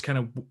thing that's kind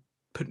of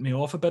put me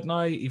off a bit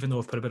now, even though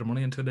I've put a bit of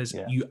money into it, is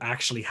you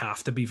actually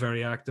have to be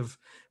very active,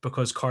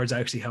 because cards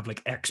actually have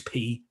like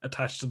XP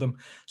attached to them.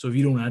 So if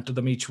you don't enter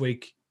them each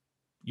week,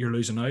 you're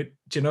losing out.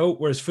 Do you know?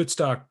 Whereas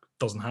Footstock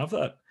doesn't have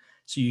that.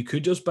 So you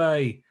could just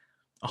buy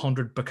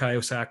 100 Bukayo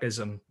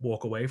Sakas and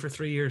walk away for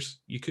 3 years.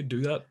 You could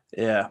do that.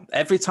 Yeah.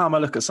 Every time I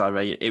look at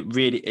Saturday,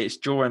 it's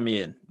drawing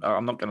me in.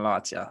 I'm not going to lie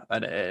to you.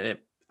 And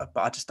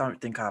but I just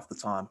don't think I have the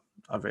time.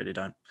 I really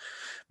don't.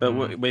 But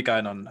we're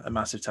going on a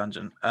massive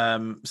tangent.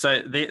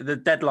 So the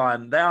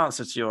deadline, the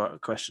answer to your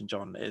question,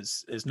 John,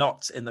 is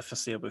not in the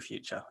foreseeable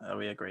future. Are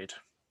we agreed?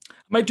 I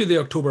might do the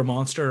October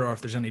Monster, or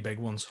if there's any big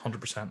ones,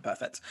 100%.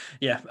 Perfect.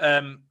 Yeah.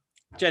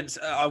 Gents,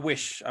 I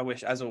wish,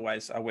 as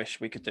always, I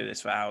wish we could do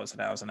this for hours and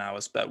hours and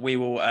hours, but we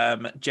will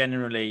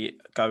generally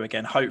go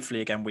again,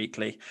 hopefully again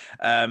weekly.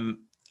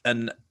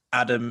 And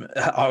Adam,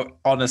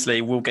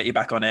 honestly, we'll get you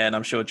back on air, and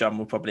I'm sure John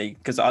will probably,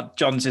 because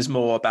John's is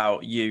more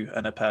about you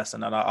and a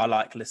person, and I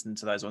like listening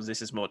to those ones.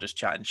 This is more just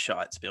chatting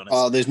shite, to be honest.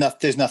 Oh, there's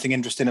nothing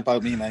interesting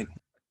about me, mate.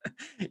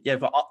 Yeah,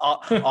 but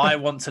I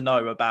want to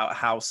know about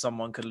how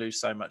someone could lose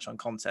so much on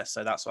contests,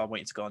 so that's why I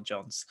want you to go on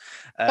John's.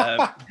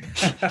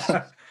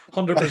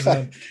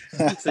 100%.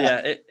 So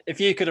yeah, if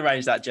you could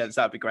arrange that, gents,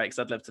 that'd be great, because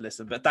I'd love to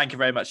listen. But thank you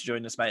very much for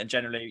joining us, mate, and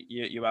generally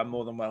you are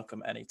more than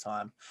welcome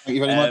anytime. Thank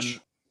you very much.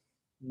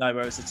 No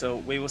worries at all.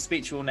 We will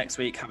speak to you all next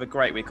week. Have a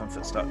great week on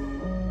Footstock.